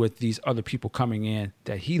dealing with these other people coming in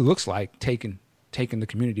that he looks like taking the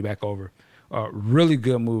community back over. Really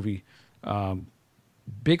good movie.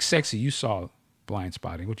 Big Sexy, you saw Blind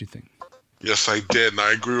Spotting. What do you think? Yes, I did, and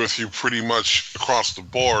I agree with you pretty much across the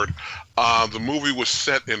board. The movie was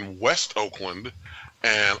set in West Oakland,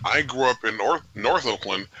 and I grew up in North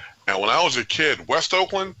Oakland, and when I was a kid, West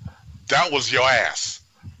Oakland, that was your ass.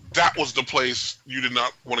 That was the place you did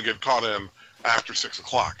not want to get caught in after 6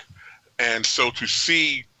 o'clock. And so to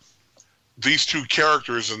see these two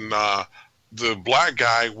characters, and the black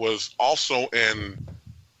guy was also in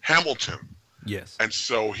Hamilton. Yes. And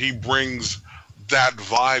so he brings that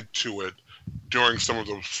vibe to it during some of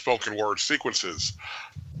the spoken word sequences.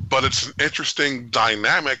 But it's an interesting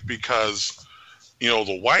dynamic because,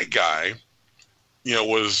 the white guy,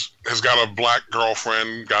 has got a black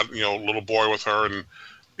girlfriend, got, a little boy with her and,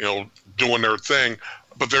 doing their thing.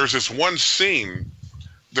 But there's this one scene,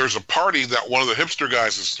 there's a party that one of the hipster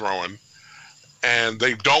guys is throwing, and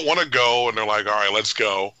they don't want to go, and they're like, all right, let's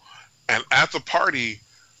go. And at the party,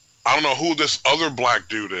 I don't know who this other black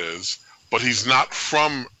dude is, but he's not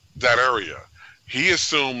from that area. He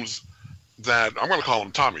assumes that, I'm going to call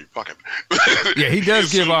him Tommy, fuck it. Yeah, he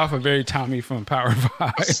does give off a very Tommy from Power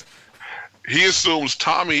vibe. He assumes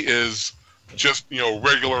Tommy is just,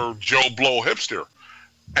 regular Joe Blow hipster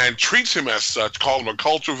and treats him as such, calls him a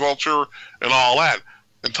culture vulture and all that.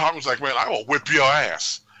 And Tommy's like, man, I will whip your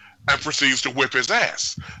ass. And proceeds to whip his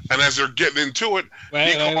ass. And as they're getting into it,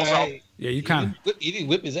 he calls out. Yeah, you kind of. He didn't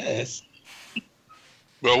whip his ass.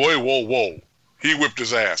 Well, wait, whoa. He whipped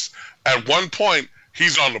his ass. At one point,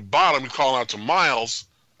 he's on the bottom. He's calling out to Miles.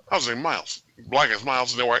 I was saying Miles. Black guy's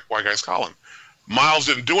Miles, and then white guy's Colin. Miles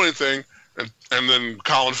didn't do anything, and then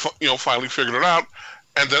Colin, finally figured it out.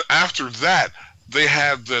 And then after that, they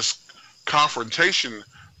had this confrontation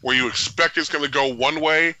where you expect it's going to go one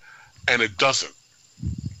way, and it doesn't.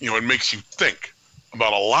 It makes you think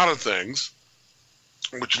about a lot of things,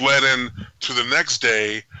 which led in to the next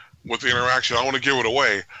day with the interaction. I don't want to give it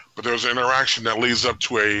away, but there's an interaction that leads up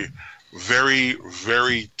to a very,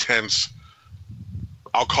 very tense,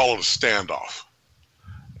 I'll call it a standoff.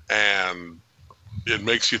 And it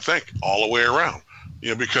makes you think all the way around.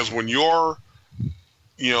 Because when you're,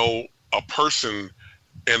 a person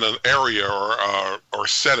in an area or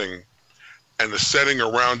setting, and the setting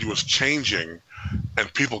around you is changing,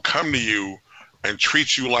 and people come to you and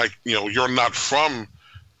treat you like, you're not from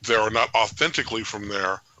there or not authentically from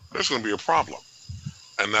there, there's going to be a problem.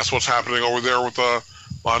 And that's what's happening over there with a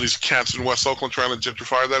lot of these cats in West Oakland trying to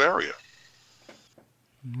gentrify that area.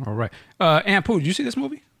 All right. Aunt Pooh, did you see this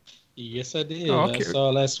movie? Yes, I did. Oh, okay. I saw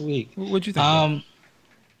it last week. What'd you think?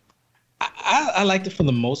 I liked it for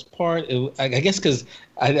the most part. I guess because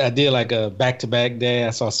I did like a back-to-back day. I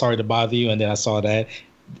saw Sorry to Bother You, and then I saw that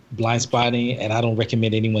Blind Spotting, and I don't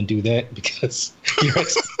recommend anyone do that because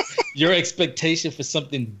your expectation for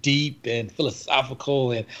something deep and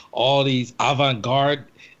philosophical and all these avant-garde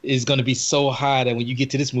is going to be so high that when you get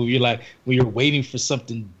to this movie, you're like, when you're waiting for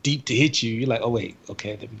something deep to hit you, you're like, oh, wait,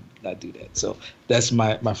 okay, let me not do that. So that's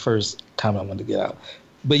my first comment I wanted to get out.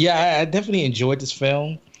 But yeah, I definitely enjoyed this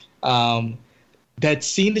film. That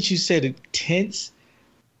scene that you said, tense,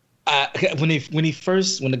 when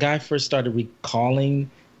the guy first started recalling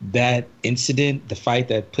that incident, the fight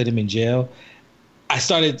that put him in jail, I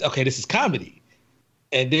started, okay, this is comedy.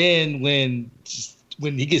 And then when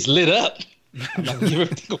he gets lit up, I'm not gonna give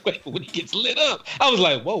everything away, but when he gets lit up, I was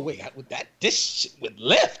like, whoa, wait, this shit went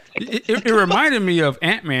left. It reminded me of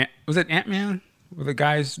Ant-Man. Was it Ant-Man? Where the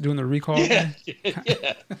guys doing the recall? Yeah.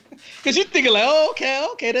 Because you're thinking like, oh,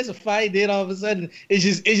 okay, there's a fight. Then all of a sudden, it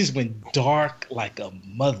just went dark like a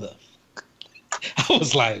mother. I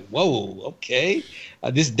was like, whoa, okay.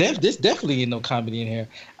 This definitely ain't no comedy in here.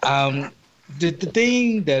 The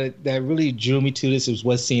thing that really drew me to this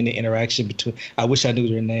was seeing the interaction between. I wish I knew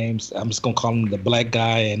their names. I'm just gonna call them the black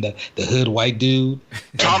guy and the hood white dude.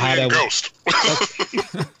 Tommy and Ghost.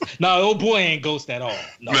 No, old boy ain't Ghost at all.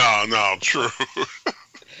 No, true.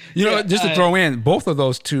 Just to throw in, both of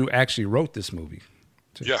those two actually wrote this movie.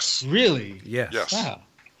 Too. Yes. Really? Yes. Wow.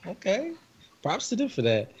 Okay. Props to them for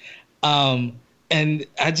that. And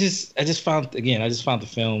I just found the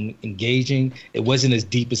film engaging. It wasn't as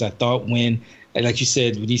deep as I thought when, like you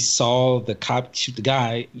said, when he saw the cop shoot the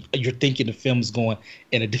guy, you're thinking the film is going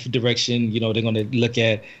in a different direction. They're going to look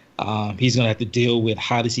at, he's going to have to deal with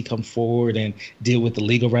how does he come forward and deal with the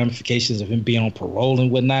legal ramifications of him being on parole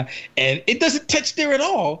and whatnot. And it doesn't touch there at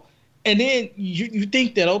all. And then you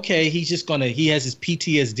think that, okay, he has his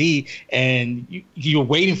PTSD, and you're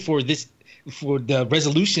waiting for the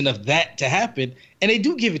resolution of that to happen, and they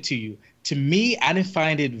do give it to you. To me, I didn't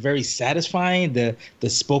find it very satisfying. The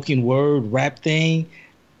spoken word rap thing,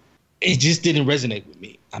 it just didn't resonate with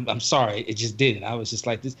me. I'm sorry, it just didn't. I was just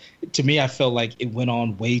like this. To me, I felt like it went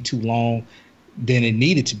on way too long than it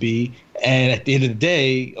needed to be. And at the end of the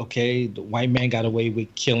day, okay, the white man got away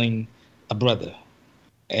with killing a brother.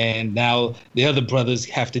 And now the other brothers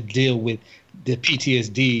have to deal with the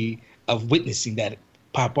PTSD of witnessing that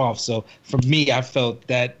pop off. So for me, I felt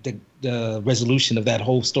that the resolution of that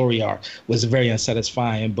whole story arc was very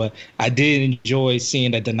unsatisfying. But I did enjoy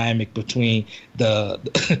seeing that dynamic between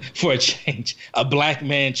for a change, a black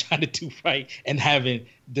man trying to do right and having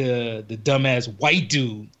the dumbass white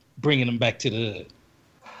dude bringing him back to the hood.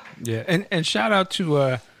 Yeah, and shout out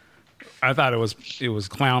to I thought it was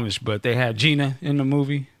clownish, but they had Gina in the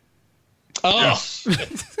movie. Oh, yes.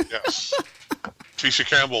 Yes. Tisha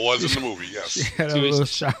Campbell was in the movie. Yes. She had a little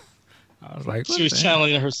shot. I was like, she was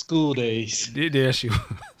channeling her school days. Yeah, she was.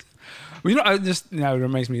 Well, it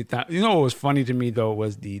makes me think. You know what was funny to me though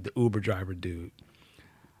was the Uber driver dude.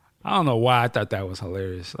 I don't know why I thought that was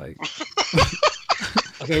hilarious. Like,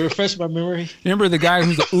 okay, refresh my memory. Remember the guy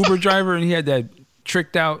who's the Uber driver and he had that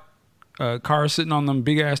tricked out car sitting on them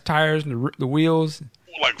big ass tires and the wheels,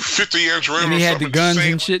 like 50-inch rims, and he had the guns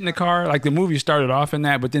and shit in the car. Like the movie started off in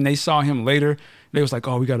that, but then they saw him later. They was like,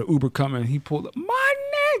 "Oh, we got an Uber coming." And he pulled up, "My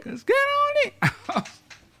niggas, get on it." I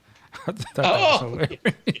thought that was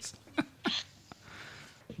hilarious.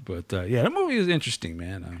 But yeah, that movie is interesting,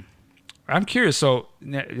 man. I'm curious. So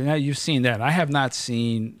now you've seen that. I have not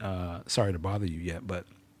seen Sorry to Bother You yet, but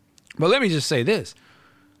let me just say this.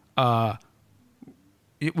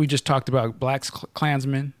 We just talked about Black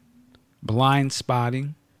Klansman, Blind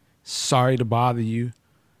Spotting, Sorry to Bother You.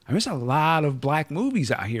 I mean, there's a lot of black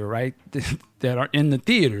movies out here, right, that are in the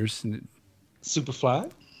theaters.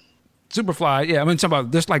 Superfly, yeah. I mean, talking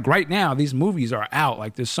about just like right now, these movies are out.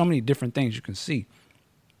 Like, there's so many different things you can see.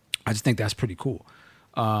 I just think that's pretty cool.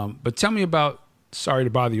 But tell me about Sorry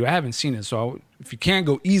to Bother You. I haven't seen it, so if you can,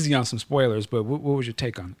 go easy on some spoilers. But what was your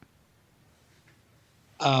take on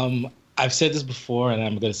it? I've said this before, and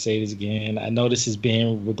I'm going to say this again. I know this is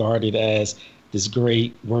being regarded as this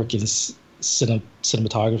great work in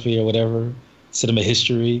cinematography or whatever, cinema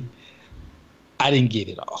history. I didn't get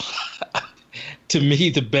it all. To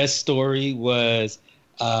me, the best story was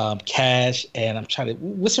Cash, and I'm trying to.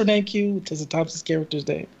 What's her name? Tessa Thompson's character's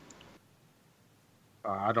name.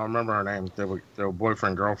 I don't remember her name. They were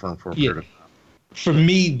boyfriend girlfriend for a period of time. For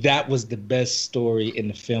me, that was the best story in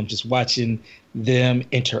the film. Just watching them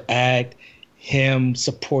interact, him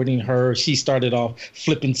supporting her. She started off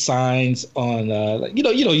flipping signs on,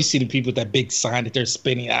 you see the people with that big sign that they're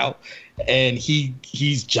spinning out, and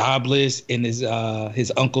he's jobless in his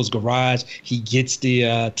uncle's garage. He gets the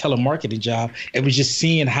telemarketing job, and we're just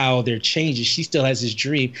seeing how they're changing. She still has his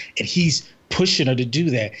dream, and he's pushing her to do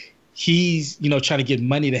that. He's, trying to get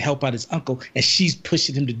money to help out his uncle, and she's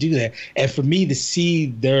pushing him to do that. And for me to see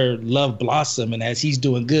their love blossom, and as he's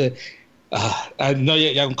doing good, I know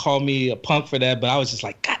y'all can call me a punk for that, but I was just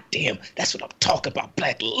like, God damn, that's what I'm talking about,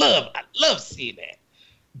 black love. I love seeing that.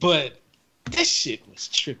 But this shit was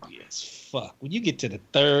trippy as fuck. When you get to the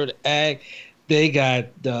third act, they got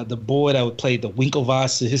the boy that would play the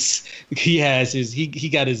Winklevosses. He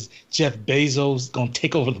got his Jeff Bezos gonna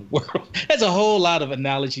take over the world. There's a whole lot of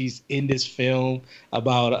analogies in this film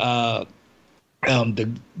about the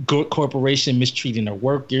corporation mistreating their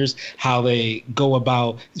workers, how they go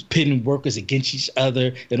about pitting workers against each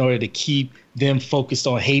other in order to keep them focused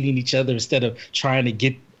on hating each other instead of trying to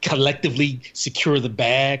get collectively secure the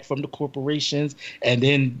bag from the corporations. And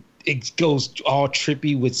then it goes all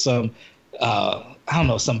trippy with some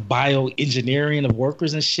some bioengineering of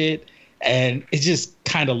workers and shit. And it just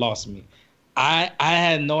kind of lost me. I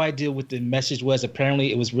had no idea what the message was.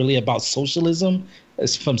 Apparently, it was really about socialism.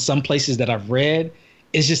 It's from some places that I've read.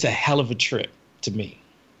 It's just a hell of a trip to me.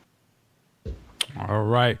 All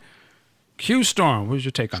right. Q Storm, what's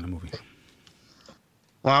your take on the movie?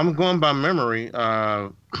 Well, I'm going by memory,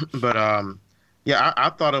 but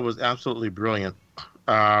I thought it was absolutely brilliant.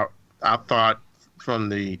 I thought from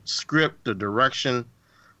the script, the direction,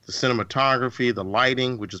 the cinematography, the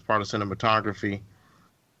lighting, which is part of cinematography,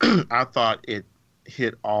 I thought it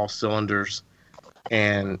hit all cylinders.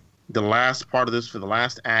 And the last part of this, for the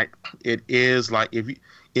last act, it is like if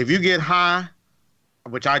you get high,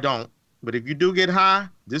 which I don't, but if you do get high,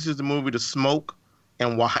 this is the movie to smoke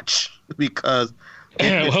and watch because.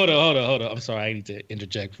 Hold on. I'm sorry, I need to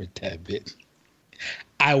interject for a tad bit.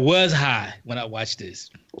 I was high when I watched this.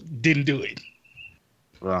 Didn't do it.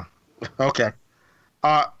 Well, okay.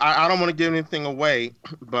 I don't want to give anything away,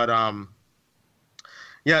 but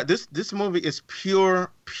yeah, this movie is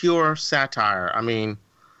pure satire. I mean,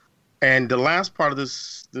 and the last part of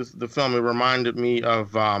the film, it reminded me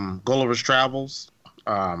of Gulliver's Travels,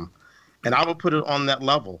 and I would put it on that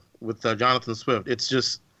level with Jonathan Swift.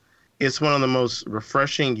 It's one of the most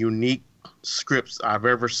refreshing, unique scripts I've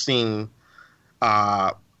ever seen.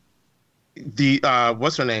 What's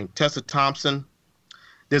her name? Tessa Thompson.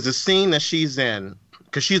 There's a scene that she's in,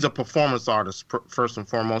 because she's a performance artist, first and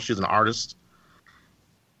foremost. She's an artist.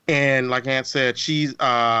 And like Aunt said, she's,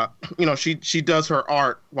 she does her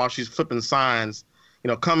art while she's flipping signs,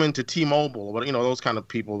 come into T-Mobile, or, those kind of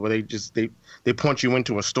people where they point you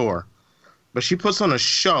into a store. But she puts on a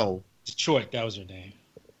show. Detroit, that was her name.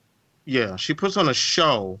 Yeah, she puts on a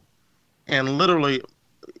show, and literally,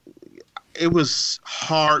 it was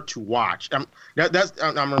hard to watch. I'm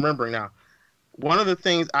remembering now. One of the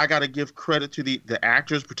things I got to give credit to the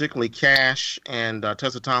actors, particularly Cash and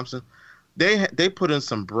Tessa Thompson, they put in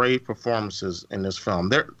some brave performances in this film.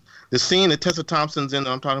 The scene that Tessa Thompson's in that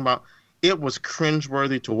I'm talking about, it was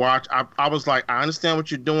cringeworthy to watch. I was like, I understand what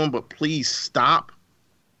you're doing, but please stop.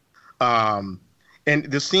 And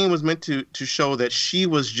the scene was meant to show that she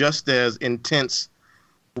was just as intense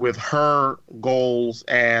with her goals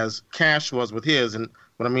as Cash was with his. And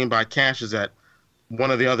what I mean by Cash is that one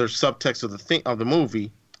of the other subtexts of the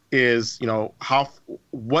movie is,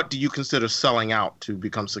 what do you consider selling out to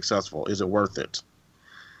become successful? Is it worth it?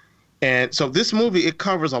 And so this movie, it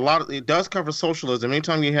covers it does cover socialism.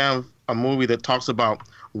 Anytime you have a movie that talks about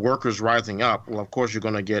workers rising up, well, of course, you're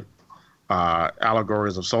going to get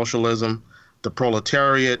allegories of socialism, the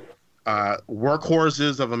proletariat,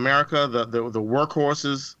 workhorses of America, the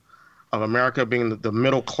workhorses of America being the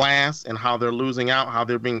middle class, and how they're losing out, how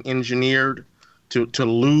they're being engineered to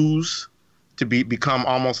lose, to become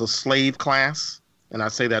almost a slave class. And I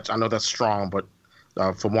say that, I know that's strong, but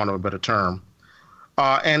for want of a better term.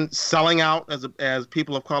 And selling out as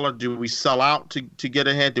people of color, do we sell out to get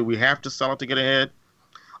ahead? Do we have to sell out to get ahead?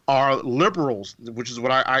 Are liberals, which is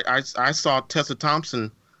what I saw Tessa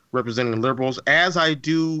Thompson representing liberals, as I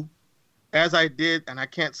did, and I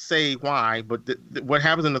can't say why, but what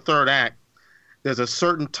happens in the third act, there's a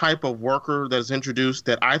certain type of worker that's introduced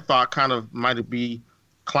that I thought kind of might be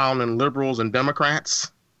clowning liberals and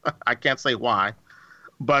Democrats. I can't say why.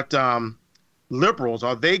 But liberals,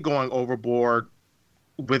 are they going overboard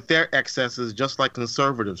with their excesses just like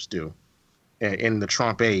conservatives do in the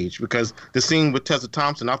Trump age? Because the scene with Tessa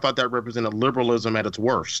Thompson, I thought that represented liberalism at its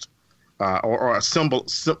worst, or a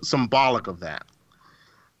symbolic of that.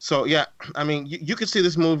 So, yeah, I mean, you could see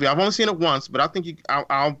this movie. I've only seen it once, but I think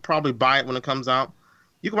I'll probably buy it when it comes out.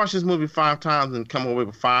 You can watch this movie 5 times and come away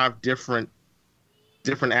with 5 different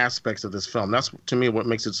aspects of this film. That's, to me, what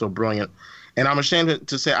makes it so brilliant. And I'm ashamed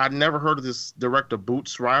to say I'd never heard of this director,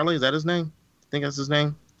 Boots Riley. Is that his name? I think that's his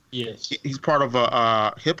name. Yes. He's part of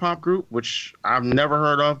a hip-hop group, which I've never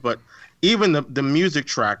heard of. But even the music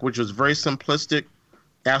track, which was very simplistic,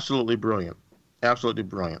 absolutely brilliant. Absolutely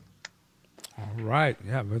brilliant. All right.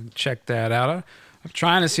 Yeah, we'll check that out. I'm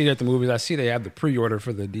trying to see it at the movies. I see they have the pre-order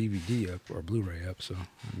for the DVD up or Blu-ray up, so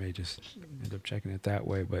I may just end up checking it that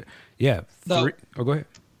way. But, yeah. No. Oh, go ahead.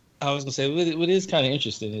 I was going to say, what is kind of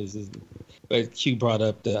interesting is what Q brought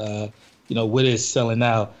up, what is selling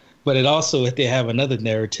out. But it also, if they have another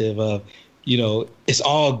narrative of, it's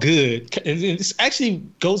all good. And this actually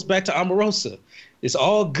goes back to Omarosa. It's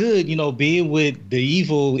all good, being with the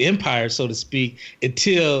evil empire, so to speak,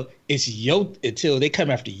 until they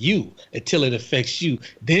come after you, until it affects you.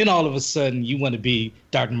 Then all of a sudden you want to be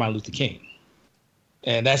Dr. Martin Luther King.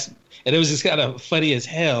 And it was just kind of funny as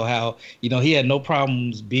hell how, he had no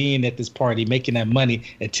problems being at this party, making that money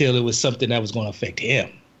until it was something that was going to affect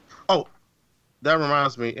him. Oh, that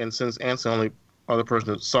reminds me, and since Ant's the only other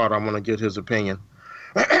person that saw it, I'm going to get his opinion.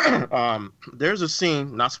 There's a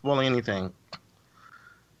scene, not spoiling anything,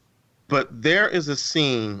 but there is a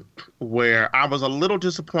scene where I was a little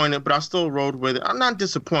disappointed, but I still rode with it. I'm not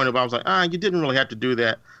disappointed, but I was like, you didn't really have to do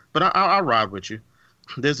that, but I'll ride with you.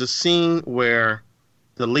 There's a scene where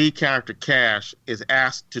the lead character, Cash, is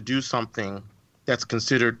asked to do something that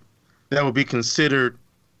would be considered,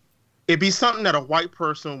 it'd be something that a white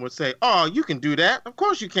person would say, oh, you can do that. Of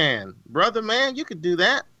course you can. Brother, man, you can do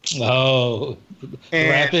that. Oh,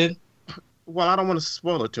 rapping? Well, I don't want to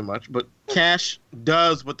spoil it too much, but Cash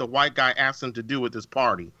does what the white guy asked him to do with his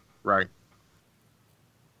party, right?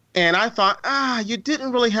 And I thought, you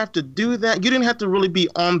didn't really have to do that. You didn't have to really be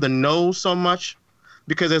on the nose so much,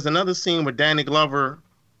 because there's another scene where Danny Glover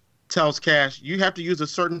tells Cash, you have to use a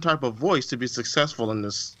certain type of voice to be successful in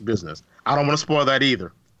this business. I don't want to spoil that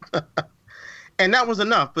either. And that was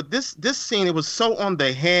enough. But this scene, it was so on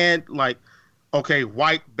the head, like, okay,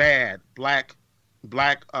 white bad, black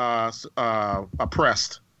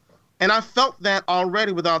oppressed. And I felt that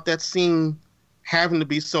already without that scene having to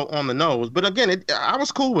be so on the nose. But again, I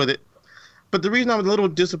was cool with it. But the reason I was a little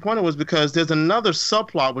disappointed was because there's another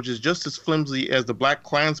subplot which is just as flimsy as the Black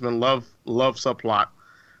Klansman love subplot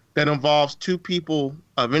that involves two people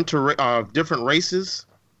of different races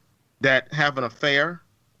that have an affair,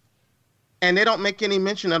 and they don't make any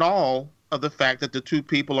mention at all of the fact that the two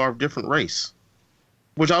people are of different race.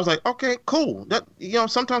 Which I was like, okay, cool. That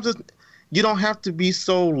sometimes you don't have to be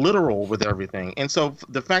so literal with everything. And so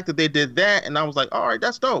the fact that they did that, and I was like, all right,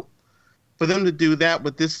 that's dope. For them to do that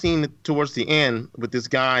with this scene towards the end, with this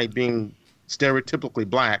guy being stereotypically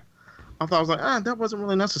black, I was like, that wasn't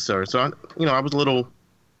really necessary. So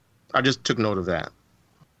I just took note of that.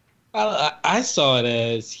 I saw it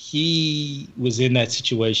as he was in that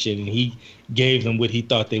situation and he gave them what he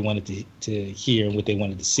thought they wanted to hear and what they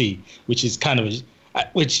wanted to see, which is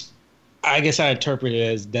which I guess I interpret it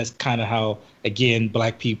as that's kind of how, again,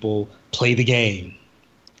 black people play the game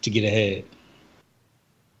to get ahead.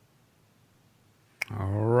 All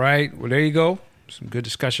right. Well, there you go. Some good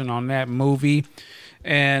discussion on that movie.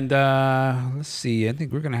 And let's see. I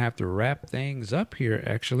think we're going to have to wrap things up here,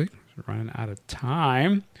 actually. We're running out of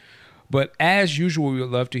time. But as usual, we would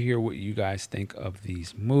love to hear what you guys think of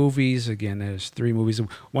these movies. Again, there's 3 movies.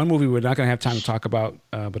 One movie we're not going to have time to talk about,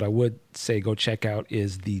 but I would say go check out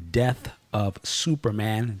is The Death of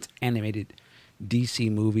Superman. It's an animated DC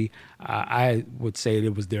movie. I would say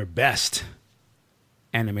it was their best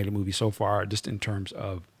animated movie so far, just in terms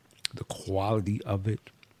of the quality of it.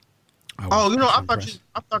 I thought you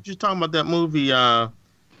were talking about that movie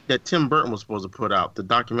that Tim Burton was supposed to put out, the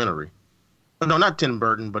documentary. No, not Tim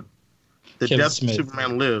Burton, but The Kevin Death Smith. of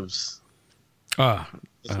Superman Lives.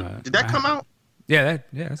 Did that come out? Yeah,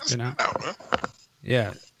 that's been out.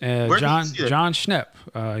 Yeah, John Schnepp.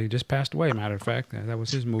 He just passed away. Matter of fact, that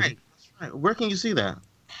was his movie. Right. Where can you see that?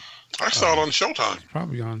 I saw it on Showtime. It's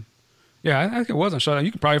probably on. Yeah, I think it was on Showtime.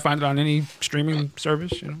 You can probably find it on any streaming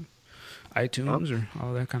service, iTunes or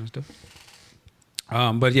all that kind of stuff.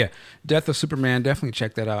 But yeah, Death of Superman, definitely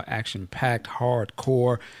check that out. Action-packed,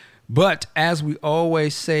 hardcore. But as we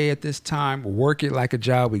always say at this time, work it like a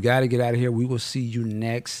job. We got to get out of here. We will see you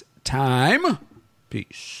next time.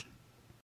 Peace.